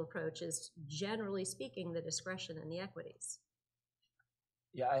equitable approach is, generally speaking, the discretion and the equities.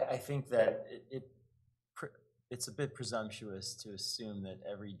 Yeah, I think that it's a bit presumptuous to assume that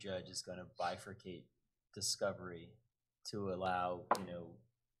every judge is going to bifurcate discovery to allow,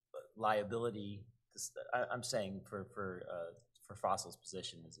 liability. I'm saying for Fossil's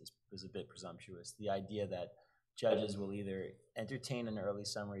position is a bit presumptuous. The idea that judges will either entertain an early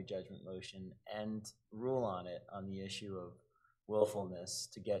summary judgment motion and rule on it on the issue of willfulness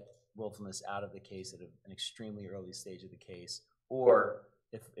to get willfulness out of the case at an extremely early stage of the case, or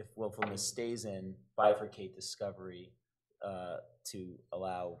if willfulness stays in, bifurcate discovery to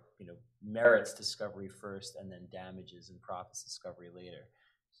allow merits discovery first and then damages and profits discovery later.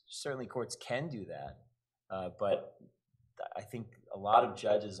 Certainly courts can do that, but I think a lot of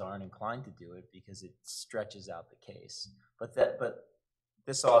judges aren't inclined to do it because it stretches out the case. But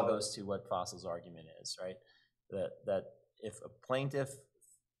this all goes to what Fossil's argument is, right? That if a plaintiff,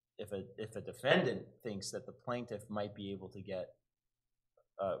 if a defendant thinks that the plaintiff might be able to get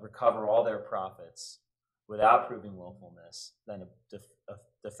recover all their profits without proving willfulness, then a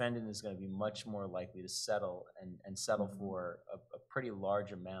defendant is going to be much more likely to settle and settle for a pretty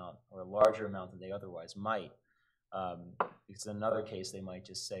large amount, or a larger amount than they otherwise might. Because in another case, they might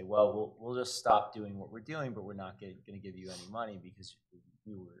just say, well, we'll just stop doing what we're doing, but we're not going to give you any money because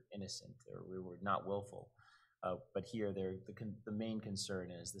we were innocent or we were not willful. But here, the main concern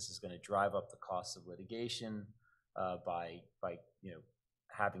is this is going to drive up the cost of litigation by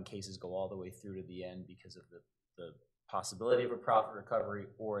having cases go all the way through to the end because of the possibility of a profit recovery,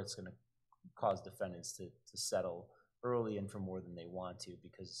 or it's going to cause defendants to settle early and for more than they want to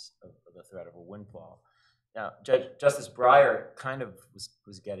because of the threat of a windfall. Now, Justice Breyer kind of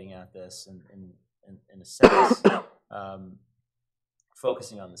was getting at this in a sense,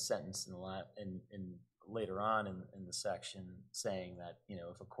 focusing on the sentence in later on in the section, saying that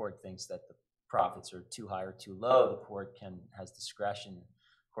if a court thinks that the profits are too high or too low, the court has discretion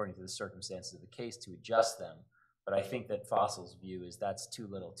according to the circumstances of the case to adjust them. But I think that Fossil's view is that's too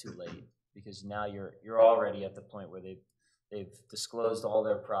little, too late, because now you're already at the point where they've disclosed all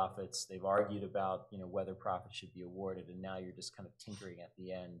their profits, they've argued about whether profits should be awarded, and now you're just kind of tinkering at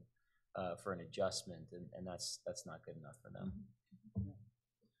the end for an adjustment, and that's not good enough for them.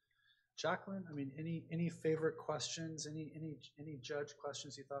 Jacqueline, I mean, any favorite questions? Any judge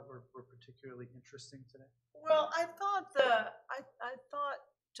questions you thought were particularly interesting today? Well, I thought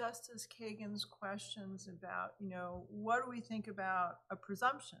Justice Kagan's questions about, what do we think about a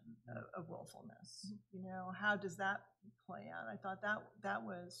presumption of willfulness? How does that play out? I thought that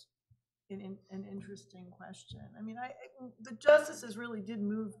was an interesting question. I mean, the justices really did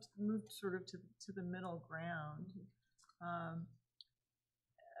move sort of to the middle ground.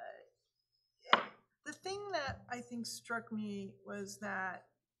 The thing that I think struck me was that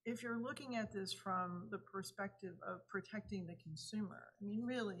if you're looking at this from the perspective of protecting the consumer, I mean,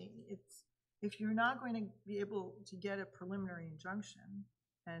 really, if you're not going to be able to get a preliminary injunction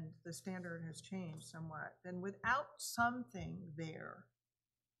and the standard has changed somewhat, then without something there,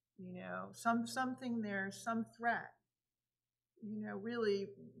 something there, some threat, really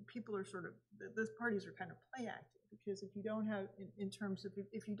people are sort of, the parties are kind of play acting. Because if you don't have,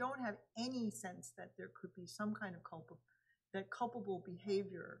 if you don't have any sense that there could be some kind of culpable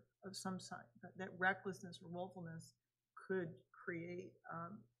behavior of some sort, that recklessness or willfulness could create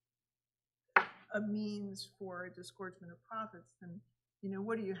a means for a disgorgement of profits, then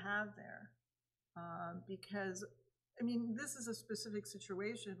what do you have there? Because I mean, this is a specific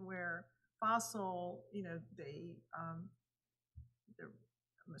situation where Fossil,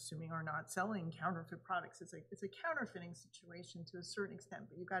 I'm assuming are not selling counterfeit products. It's a counterfeiting situation to a certain extent,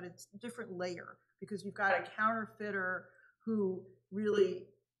 but you've got a different layer because you've got a counterfeiter who really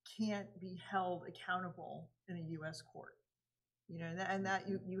can't be held accountable in a U.S. court. And that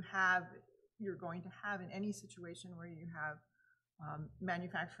you're going to have in any situation where you have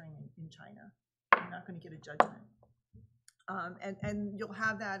manufacturing in China. You're not going to get a judgment. And you'll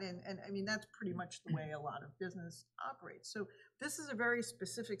have that and I mean, that's pretty much the way a lot of business operates. So this is a very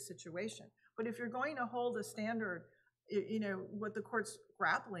specific situation. But if you're going to hold a standard, what the court's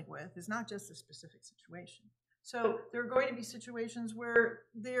grappling with is not just a specific situation. So there are going to be situations where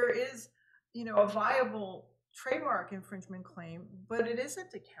there is, a viable trademark infringement claim, but it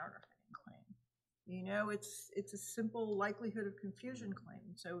isn't a counterfeiting claim. It's a simple likelihood of confusion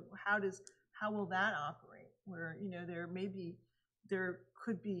claim. So how will that operate? Where there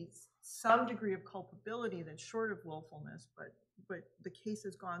could be some degree of culpability that's short of willfulness, but the case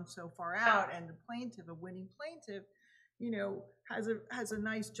has gone so far out, and the plaintiff, a winning plaintiff, has a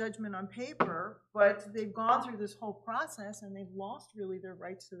nice judgment on paper, but they've gone through this whole process and they've lost really their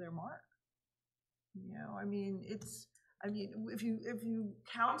rights to their mark. If you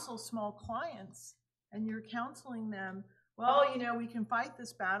counsel small clients and you're counseling them, well, we can fight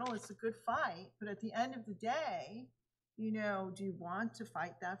this battle. It's a good fight. But at the end of the day, do you want to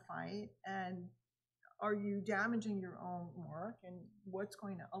fight that fight? And are you damaging your own work? And what's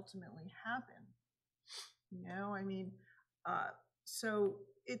going to ultimately happen? So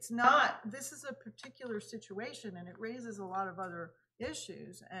it's not, this is a particular situation and it raises a lot of other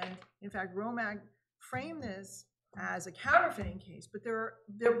issues. And in fact, Romag framed this as a counterfeiting case, but there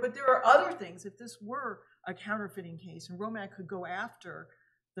are other things. If this were a counterfeiting case and Romag could go after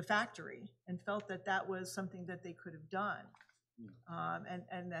the factory and felt that that was something that they could have done,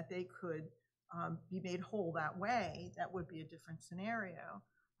 and that they could be made whole that way, that would be a different scenario.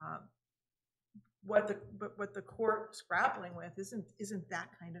 What the court's grappling with isn't that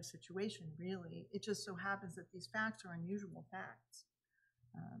kind of situation, really. It just so happens that these facts are unusual facts.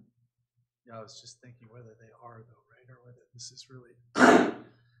 Yeah, I was just thinking whether they are, though, right? Or whether this is really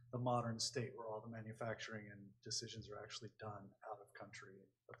the modern state where all the manufacturing and decisions are actually done out of country,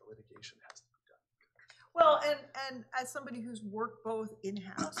 but the litigation has to be done in country. Well, and as somebody who's worked both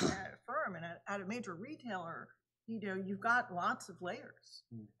in-house and at a firm and at a major retailer, you've got lots of layers.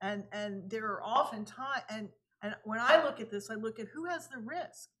 And there are often times, and when I look at this, I look at who has the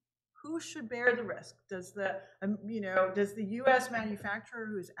risk. Who should bear the risk? Does the U.S. manufacturer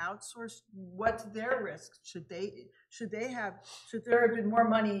who's outsourced, what's their risk? Should there have been more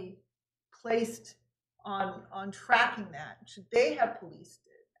money placed on tracking that? Should they have policed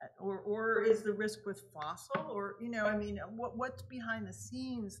it? Or is the risk with Fossil? Or what's behind the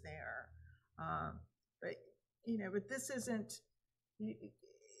scenes there? But this isn't.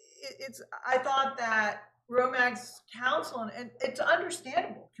 I thought that Romag's counsel, and it's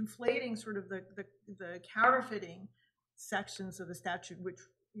understandable, conflating sort of the counterfeiting sections of the statute, which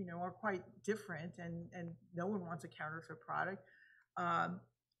are quite different, and no one wants a counterfeit product,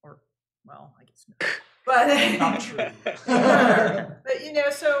 or well, I guess no, but Not true.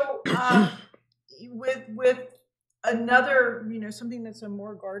 but so with another, something that's a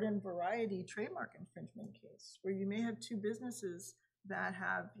more garden variety trademark infringement case, where you may have two businesses that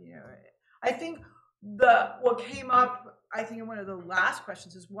have, I think what came up, I think in one of the last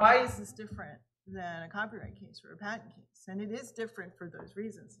questions is, why is this different than a copyright case or a patent case? And it is different for those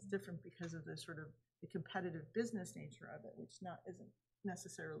reasons. It's different because of the sort of the competitive business nature of it, which isn't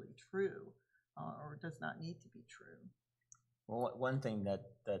necessarily true, or does not need to be true. Well, one thing that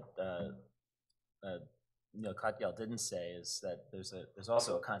Katyal didn't say is that there's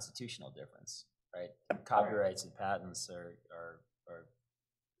also a constitutional difference, right? Copyrights and patents are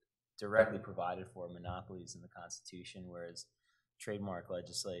directly provided for, monopolies in the Constitution, whereas trademark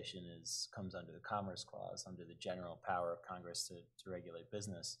legislation comes under the Commerce Clause, under the general power of Congress to regulate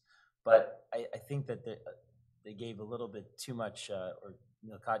business. But I think that they gave a little bit too much, or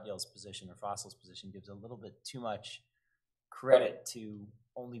Katyal's position or Fossil's position gives a little bit too much credit to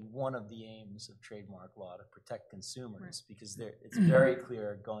only one of the aims of trademark law, to protect consumers, because it's very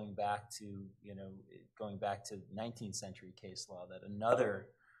clear going back to 19th century case law that another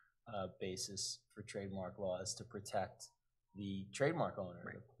basis for trademark law is to protect the trademark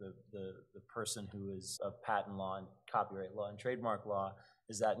owner, the person who is of patent law and copyright law and trademark law,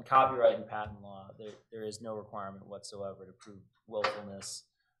 is that in copyright and patent law, there is no requirement whatsoever to prove willfulness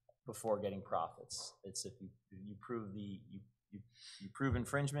before getting profits. It's if you prove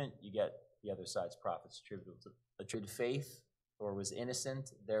infringement, you get the other side's profits attributable to a trade faith or was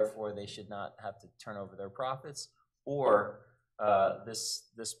innocent, therefore they should not have to turn over their profits, or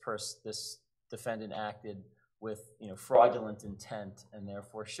this defendant acted with fraudulent intent and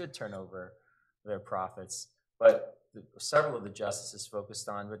therefore should turn over their profits. But several of the justices focused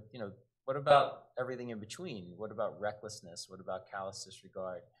on, but what about everything in between? What about recklessness? What about callous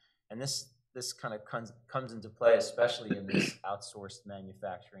disregard? And this kind of comes into play, especially in this outsourced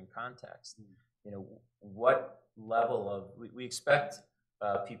manufacturing context. What level of we expect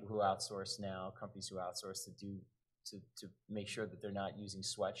people who outsource now, companies who outsource, to make sure that they're not using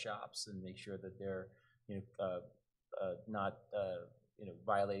sweatshops and make sure that they're not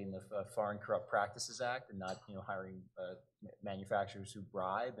violating the Foreign Corrupt Practices Act, and not hiring manufacturers who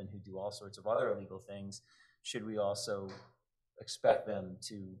bribe and who do all sorts of other illegal things. Should we also expect them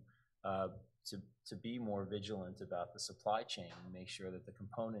to be more vigilant about the supply chain and make sure that the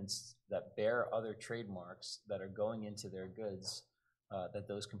components that bear other trademarks that are going into their goods, that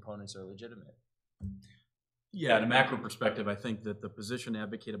those components are legitimate? Yeah, in a macro perspective, I think that the position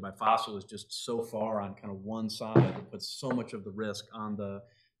advocated by Fossil is just so far on kind of one side. It puts so much of the risk on the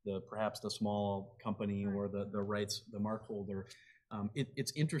perhaps the small company or the rights, the mark holder.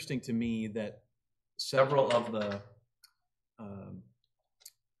 It's interesting to me that several of the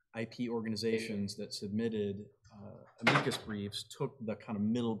IP organizations that submitted amicus briefs took the kind of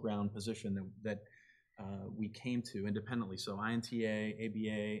middle ground position that we came to independently. So INTA,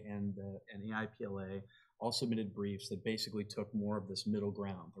 ABA, and AIPLA all submitted briefs that basically took more of this middle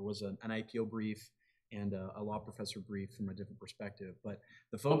ground. There was an IPO brief and a law professor brief from a different perspective. But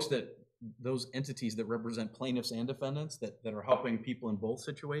the folks those entities that represent plaintiffs and defendants that are helping people in both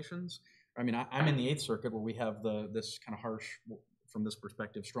situations. I mean, I'm in the Eighth Circuit where we have this kind of harsh, from this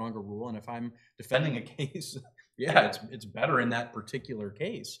perspective, stronger rule. And if I'm defending a case, yeah, it's better in that particular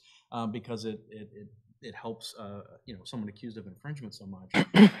case because it helps someone accused of infringement so much.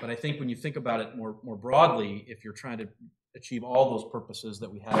 But I think when you think about it more broadly, if you're trying to achieve all those purposes that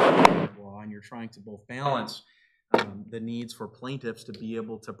we have in the law, and you're trying to both balance the needs for plaintiffs to be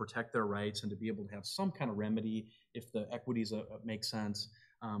able to protect their rights and to be able to have some kind of remedy if the equities make sense,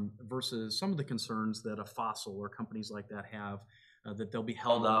 versus some of the concerns that a Fossil or companies like that have, that they'll be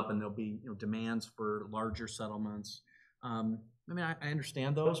held up and there'll be demands for larger settlements. I mean, I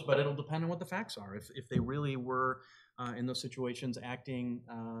understand those, but it'll depend on what the facts are. If they really were in those situations acting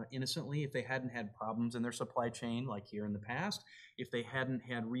innocently, if they hadn't had problems in their supply chain like here in the past, if they hadn't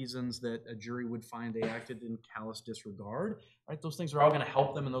had reasons that a jury would find they acted in callous disregard, right? Those things are all going to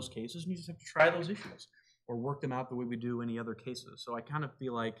help them in those cases, and you just have to try those issues or work them out the way we do any other cases. So I kind of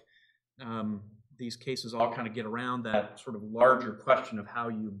feel like these cases all kind of get around that sort of larger question of how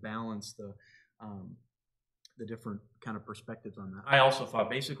you balance the different kind of perspectives on that. I also thought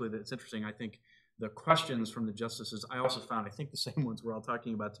basically that it's interesting. I think the questions from the justices, I also found, I think the same ones we're all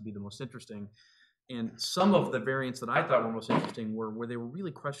talking about, to be the most interesting. And some of the variants that I thought were most interesting were where they were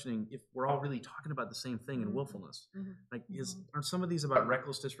really questioning if we're all really talking about the same thing in willfulness. Like, aren't some of these about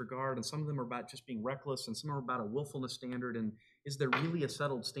reckless disregard, and some of them are about just being reckless, and some are about a willfulness standard, and is there really a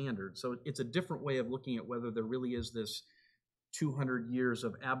settled standard? So it's a different way of looking at whether there really is this 200 years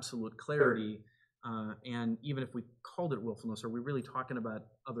of absolute clarity. And even if we called it willfulness, are we really talking about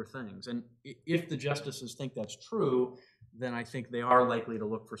other things? And if the justices think that's true, then I think they are likely to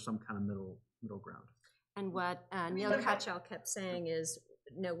look for some kind of middle ground. And what Neil Kachal kept saying is,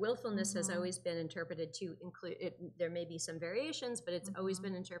 no, willfulness has always been interpreted to include, there may be some variations, but it's always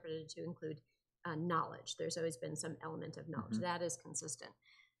been interpreted to include knowledge. There's always been some element of knowledge. That is consistent.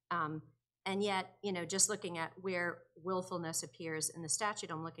 And yet, just looking at where willfulness appears in the statute,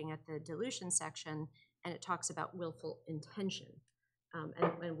 I'm looking at the dilution section, and it talks about willful intention.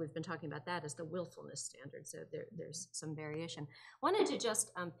 And we've been talking about that as the willfulness standard, so there's some variation. Wanted to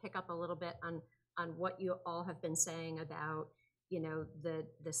just pick up a little bit on what you all have been saying about,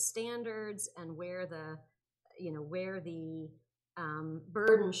 the standards and where the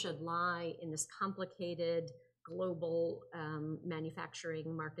burden should lie in this complicated global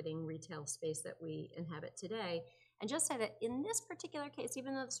manufacturing, marketing, retail space that we inhabit today. And just say that in this particular case,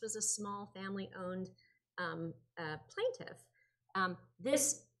 even though this was a small family-owned plaintiff,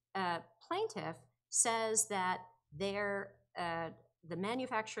 this plaintiff says that the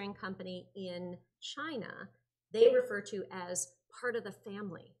manufacturing company in China, they refer to as part of the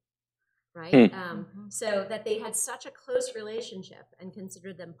family, right? So that they had such a close relationship and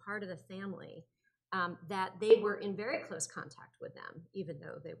considered them part of the family, that they were in very close contact with them, even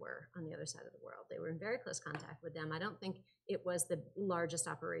though they were on the other side of the world. They were in very close contact with them. I don't think it was the largest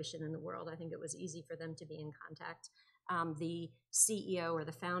operation in the world. I think it was easy for them to be in contact. The CEO or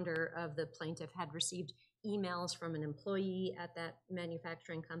the founder of the plaintiff had received emails from an employee at that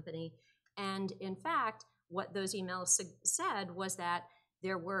manufacturing company. And in fact, what those emails said was that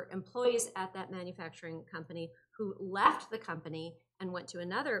there were employees at that manufacturing company who left the company and went to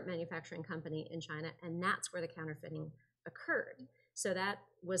another manufacturing company in China, and that's where the counterfeiting occurred. So that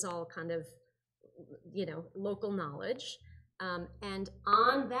was all kind of, local knowledge. And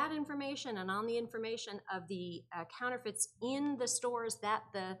on that information and on the information of the counterfeits in the stores that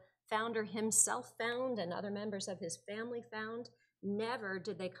the founder himself found and other members of his family found, never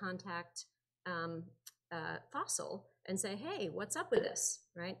did they contact Fossil and say, hey, what's up with this,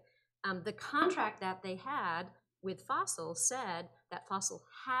 right? The contract that they had with Fossil said that Fossil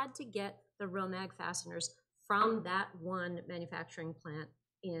had to get the Romag fasteners from that one manufacturing plant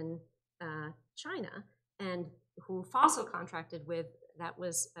in China, and who Fossil contracted with, that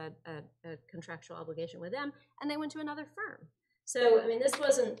was a contractual obligation with them, and they went to another firm. So, I mean, this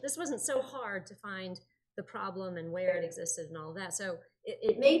wasn't so hard to find the problem and where it existed and all that. So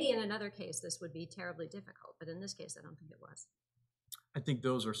it may be in another case this would be terribly difficult, but in this case I don't think it was. I think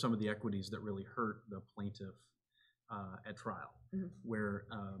those are some of the equities that really hurt the plaintiff at trial, where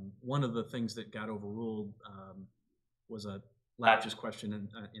one of the things that got overruled was a laches question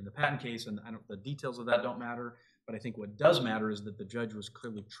in the patent case, and the details of that don't matter, but I think what does matter is that the judge was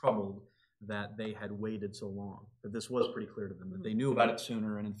clearly troubled that they had waited so long, that this was pretty clear to them, that they knew about it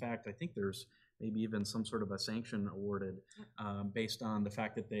sooner, and in fact, I think there's maybe even some sort of a sanction awarded based on the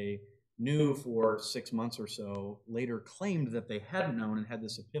fact that they knew for 6 months or so, later claimed that they had known and had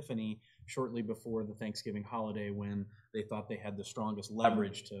this epiphany shortly before the Thanksgiving holiday when they thought they had the strongest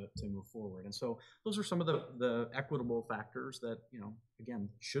leverage to move forward. And so those are some of the equitable factors that, again,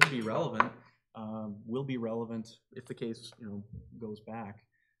 should be relevant, will be relevant if the case, goes back.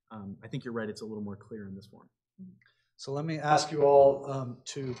 I think you're right, it's a little more clear in this one. So let me ask you all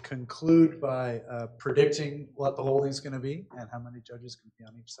to conclude by predicting what the holding is going to be and how many judges can be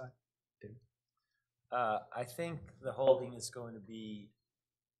on each side. David? I think the holding is going to be,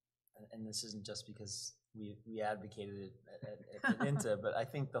 and this isn't just because we advocated it at INTA, but I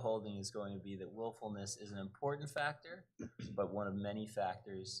think the holding is going to be that willfulness is an important factor, but one of many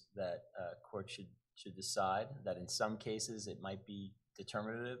factors that courts should decide, that in some cases it might be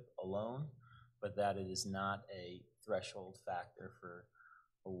determinative alone, but that it is not a threshold factor for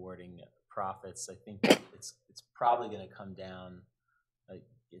awarding profits. I think it's probably going to come down.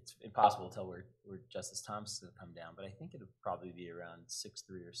 It's impossible to tell where Justice Thomas is going to come down, but I think it'll probably be around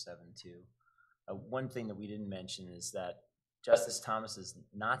 6-3 or 7-2. One thing that we didn't mention is that Justice Thomas's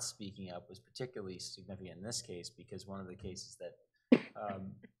not speaking up was particularly significant in this case, because one of the cases that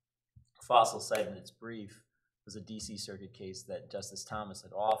Fossil cited in its brief was a DC Circuit case that Justice Thomas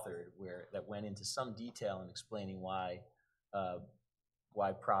had authored, that went into some detail in explaining why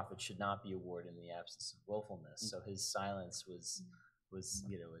profit should not be awarded in the absence of willfulness. So his silence was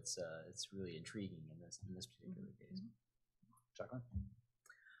it's really intriguing in this particular case. Jacqueline?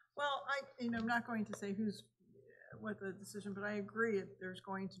 Well, I'm not going to say what the decision, but I agree there's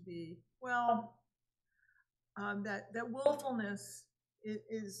going to be, that willfulness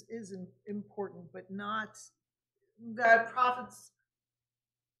is important, but not that profits.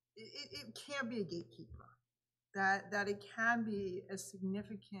 It can't be a gatekeeper. That it can be a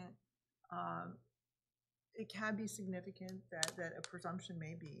significant. It can be significant that a presumption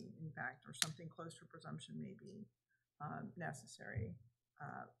may be, in fact, or something close to a presumption may be necessary,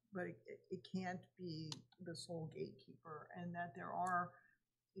 but it can't be the sole gatekeeper, and that there are,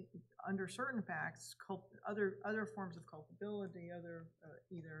 under certain facts, other forms of culpability,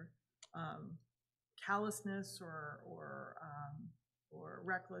 either callousness or a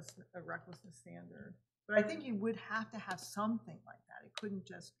recklessness standard. But I think you would have to have something like that. It couldn't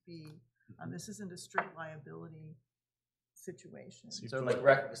just be. This isn't a strict liability situation. So like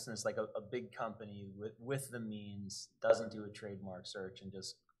recklessness, like a big company with the means doesn't do a trademark search and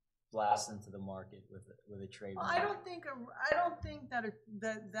just blasts into the market with a trademark. Well, I don't think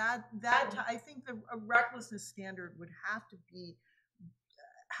I think a recklessness standard would have to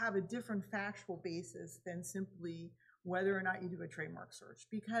have a different factual basis than simply whether or not you do a trademark search,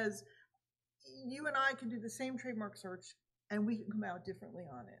 because you and I could do the same trademark search and we can come out differently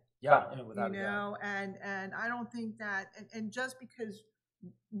on it. Yeah, without and I don't think that, and just because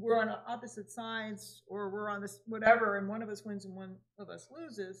we're on opposite sides or we're on this whatever, and one of us wins and one of us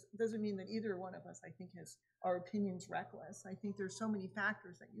loses, doesn't mean that either one of us, I think, has our opinions reckless. I think there's so many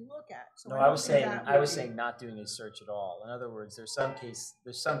factors that you look at. So no, I was saying not doing a search at all. In other words, there's some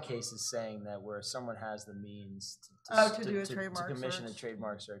cases saying that where someone has the means to commission a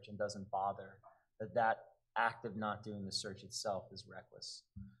trademark search and doesn't bother, that act of not doing the search itself is reckless.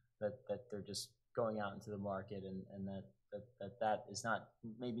 That they're just going out into the market and that is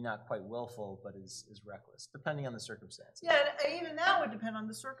maybe not quite willful, but is reckless, depending on the circumstances. Yeah, and even that would depend on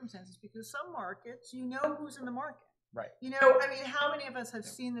the circumstances, because some markets, you know who's in the market. Right. I mean, how many of us have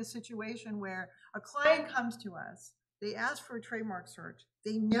seen this situation where a client comes to us, they ask for a trademark search,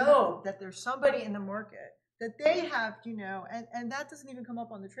 they know that there's somebody in the market that they have, and that doesn't even come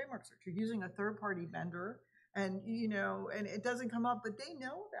up on the trademark search. You're using a third-party vendor, and and it doesn't come up, but they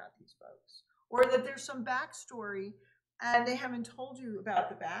know about these folks, or that there's some backstory and they haven't told you about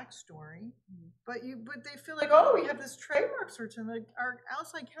the backstory, but they feel like, oh, we have this trademark search and our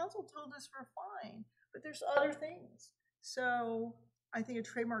outside counsel told us we're fine, but there's other things. So I think a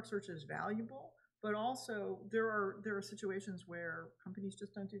trademark search is valuable, but also there are situations where companies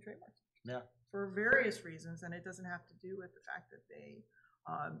just don't do trademark search for various reasons, and it doesn't have to do with the fact that they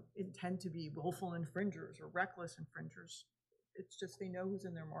intend to be willful infringers or reckless infringers. It's just they know who's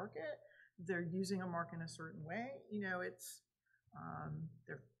in their market. They're using a mark in a certain way. They're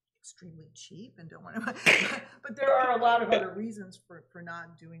extremely cheap and don't want to. But there are a lot of other reasons for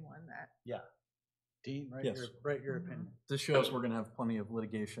not doing one. Dean, Yes. write your opinion. This shows we're going to have plenty of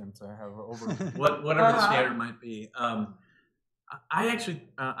litigation to have over whatever the standard might be. I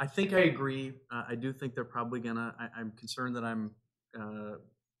think I agree. I do think they're probably gonna. I'm concerned that I'm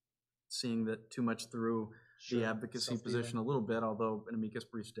seeing that too much through the advocacy position a little bit, although an amicus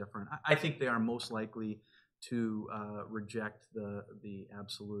brief is different. I think they are most likely to reject the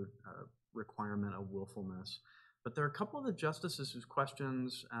absolute requirement of willfulness. But there are a couple of the justices whose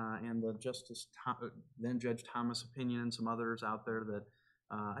questions and the then Judge Thomas opinion and some others out there that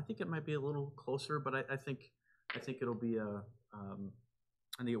I think it might be a little closer, but I think it'll be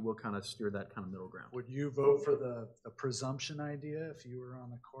I think it will kind of steer that kind of middle ground. Would you vote for the presumption idea if you were on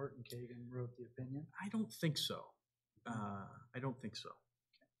the court and Kagan wrote the opinion? I don't think so. I don't think so.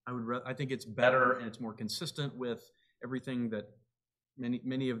 I think it's better and it's more consistent with everything that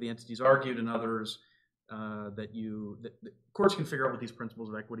many of the entities argued and others that courts can figure out what these principles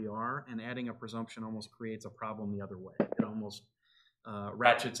of equity are, and adding a presumption almost creates a problem the other way. It almost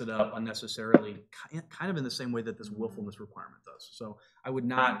ratchets it up unnecessarily, kind of in the same way that this willfulness requirement does. So I would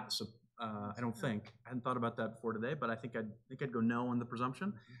not. I don't think. I hadn't thought about that before today, but I think I'd go no on the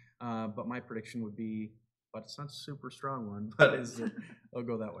presumption. But my prediction would be, but it's not a super strong one, but I'll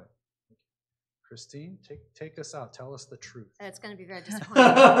go that way. Christine, take us out. Tell us the truth. It's going to be very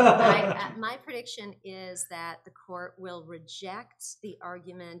disappointing. My prediction is that the court will reject the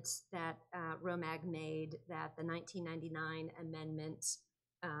argument that Romag made that the 1999 amendment,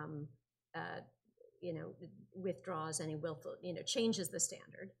 withdraws any willful, changes the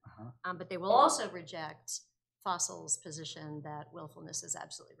standard. But they will also reject Fossil's position that willfulness is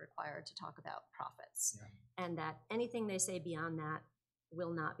absolutely required to talk about profits, and that anything they say beyond that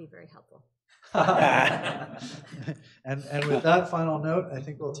will not be very helpful. and with that final note, I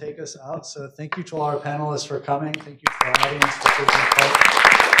think we'll take us out. So thank you to all our panelists for coming. Thank you to our audience for taking part.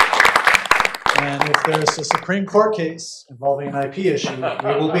 And if there's a Supreme Court case involving an IP issue,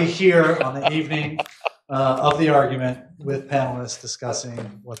 we will be here on the evening of the argument with panelists discussing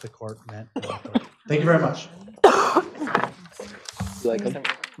what the court meant. Thank you very much. You like them?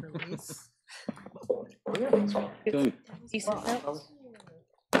 Decent notes.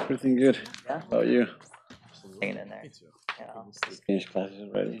 Everything good. Yeah. How about you? Hanging in there. Yeah. Finished classes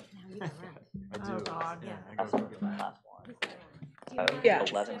already? I do. Oh, God. Yeah, I That's go. gonna be my last one. Yeah.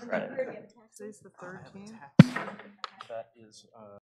 11 credits. Today's the 13th. That is.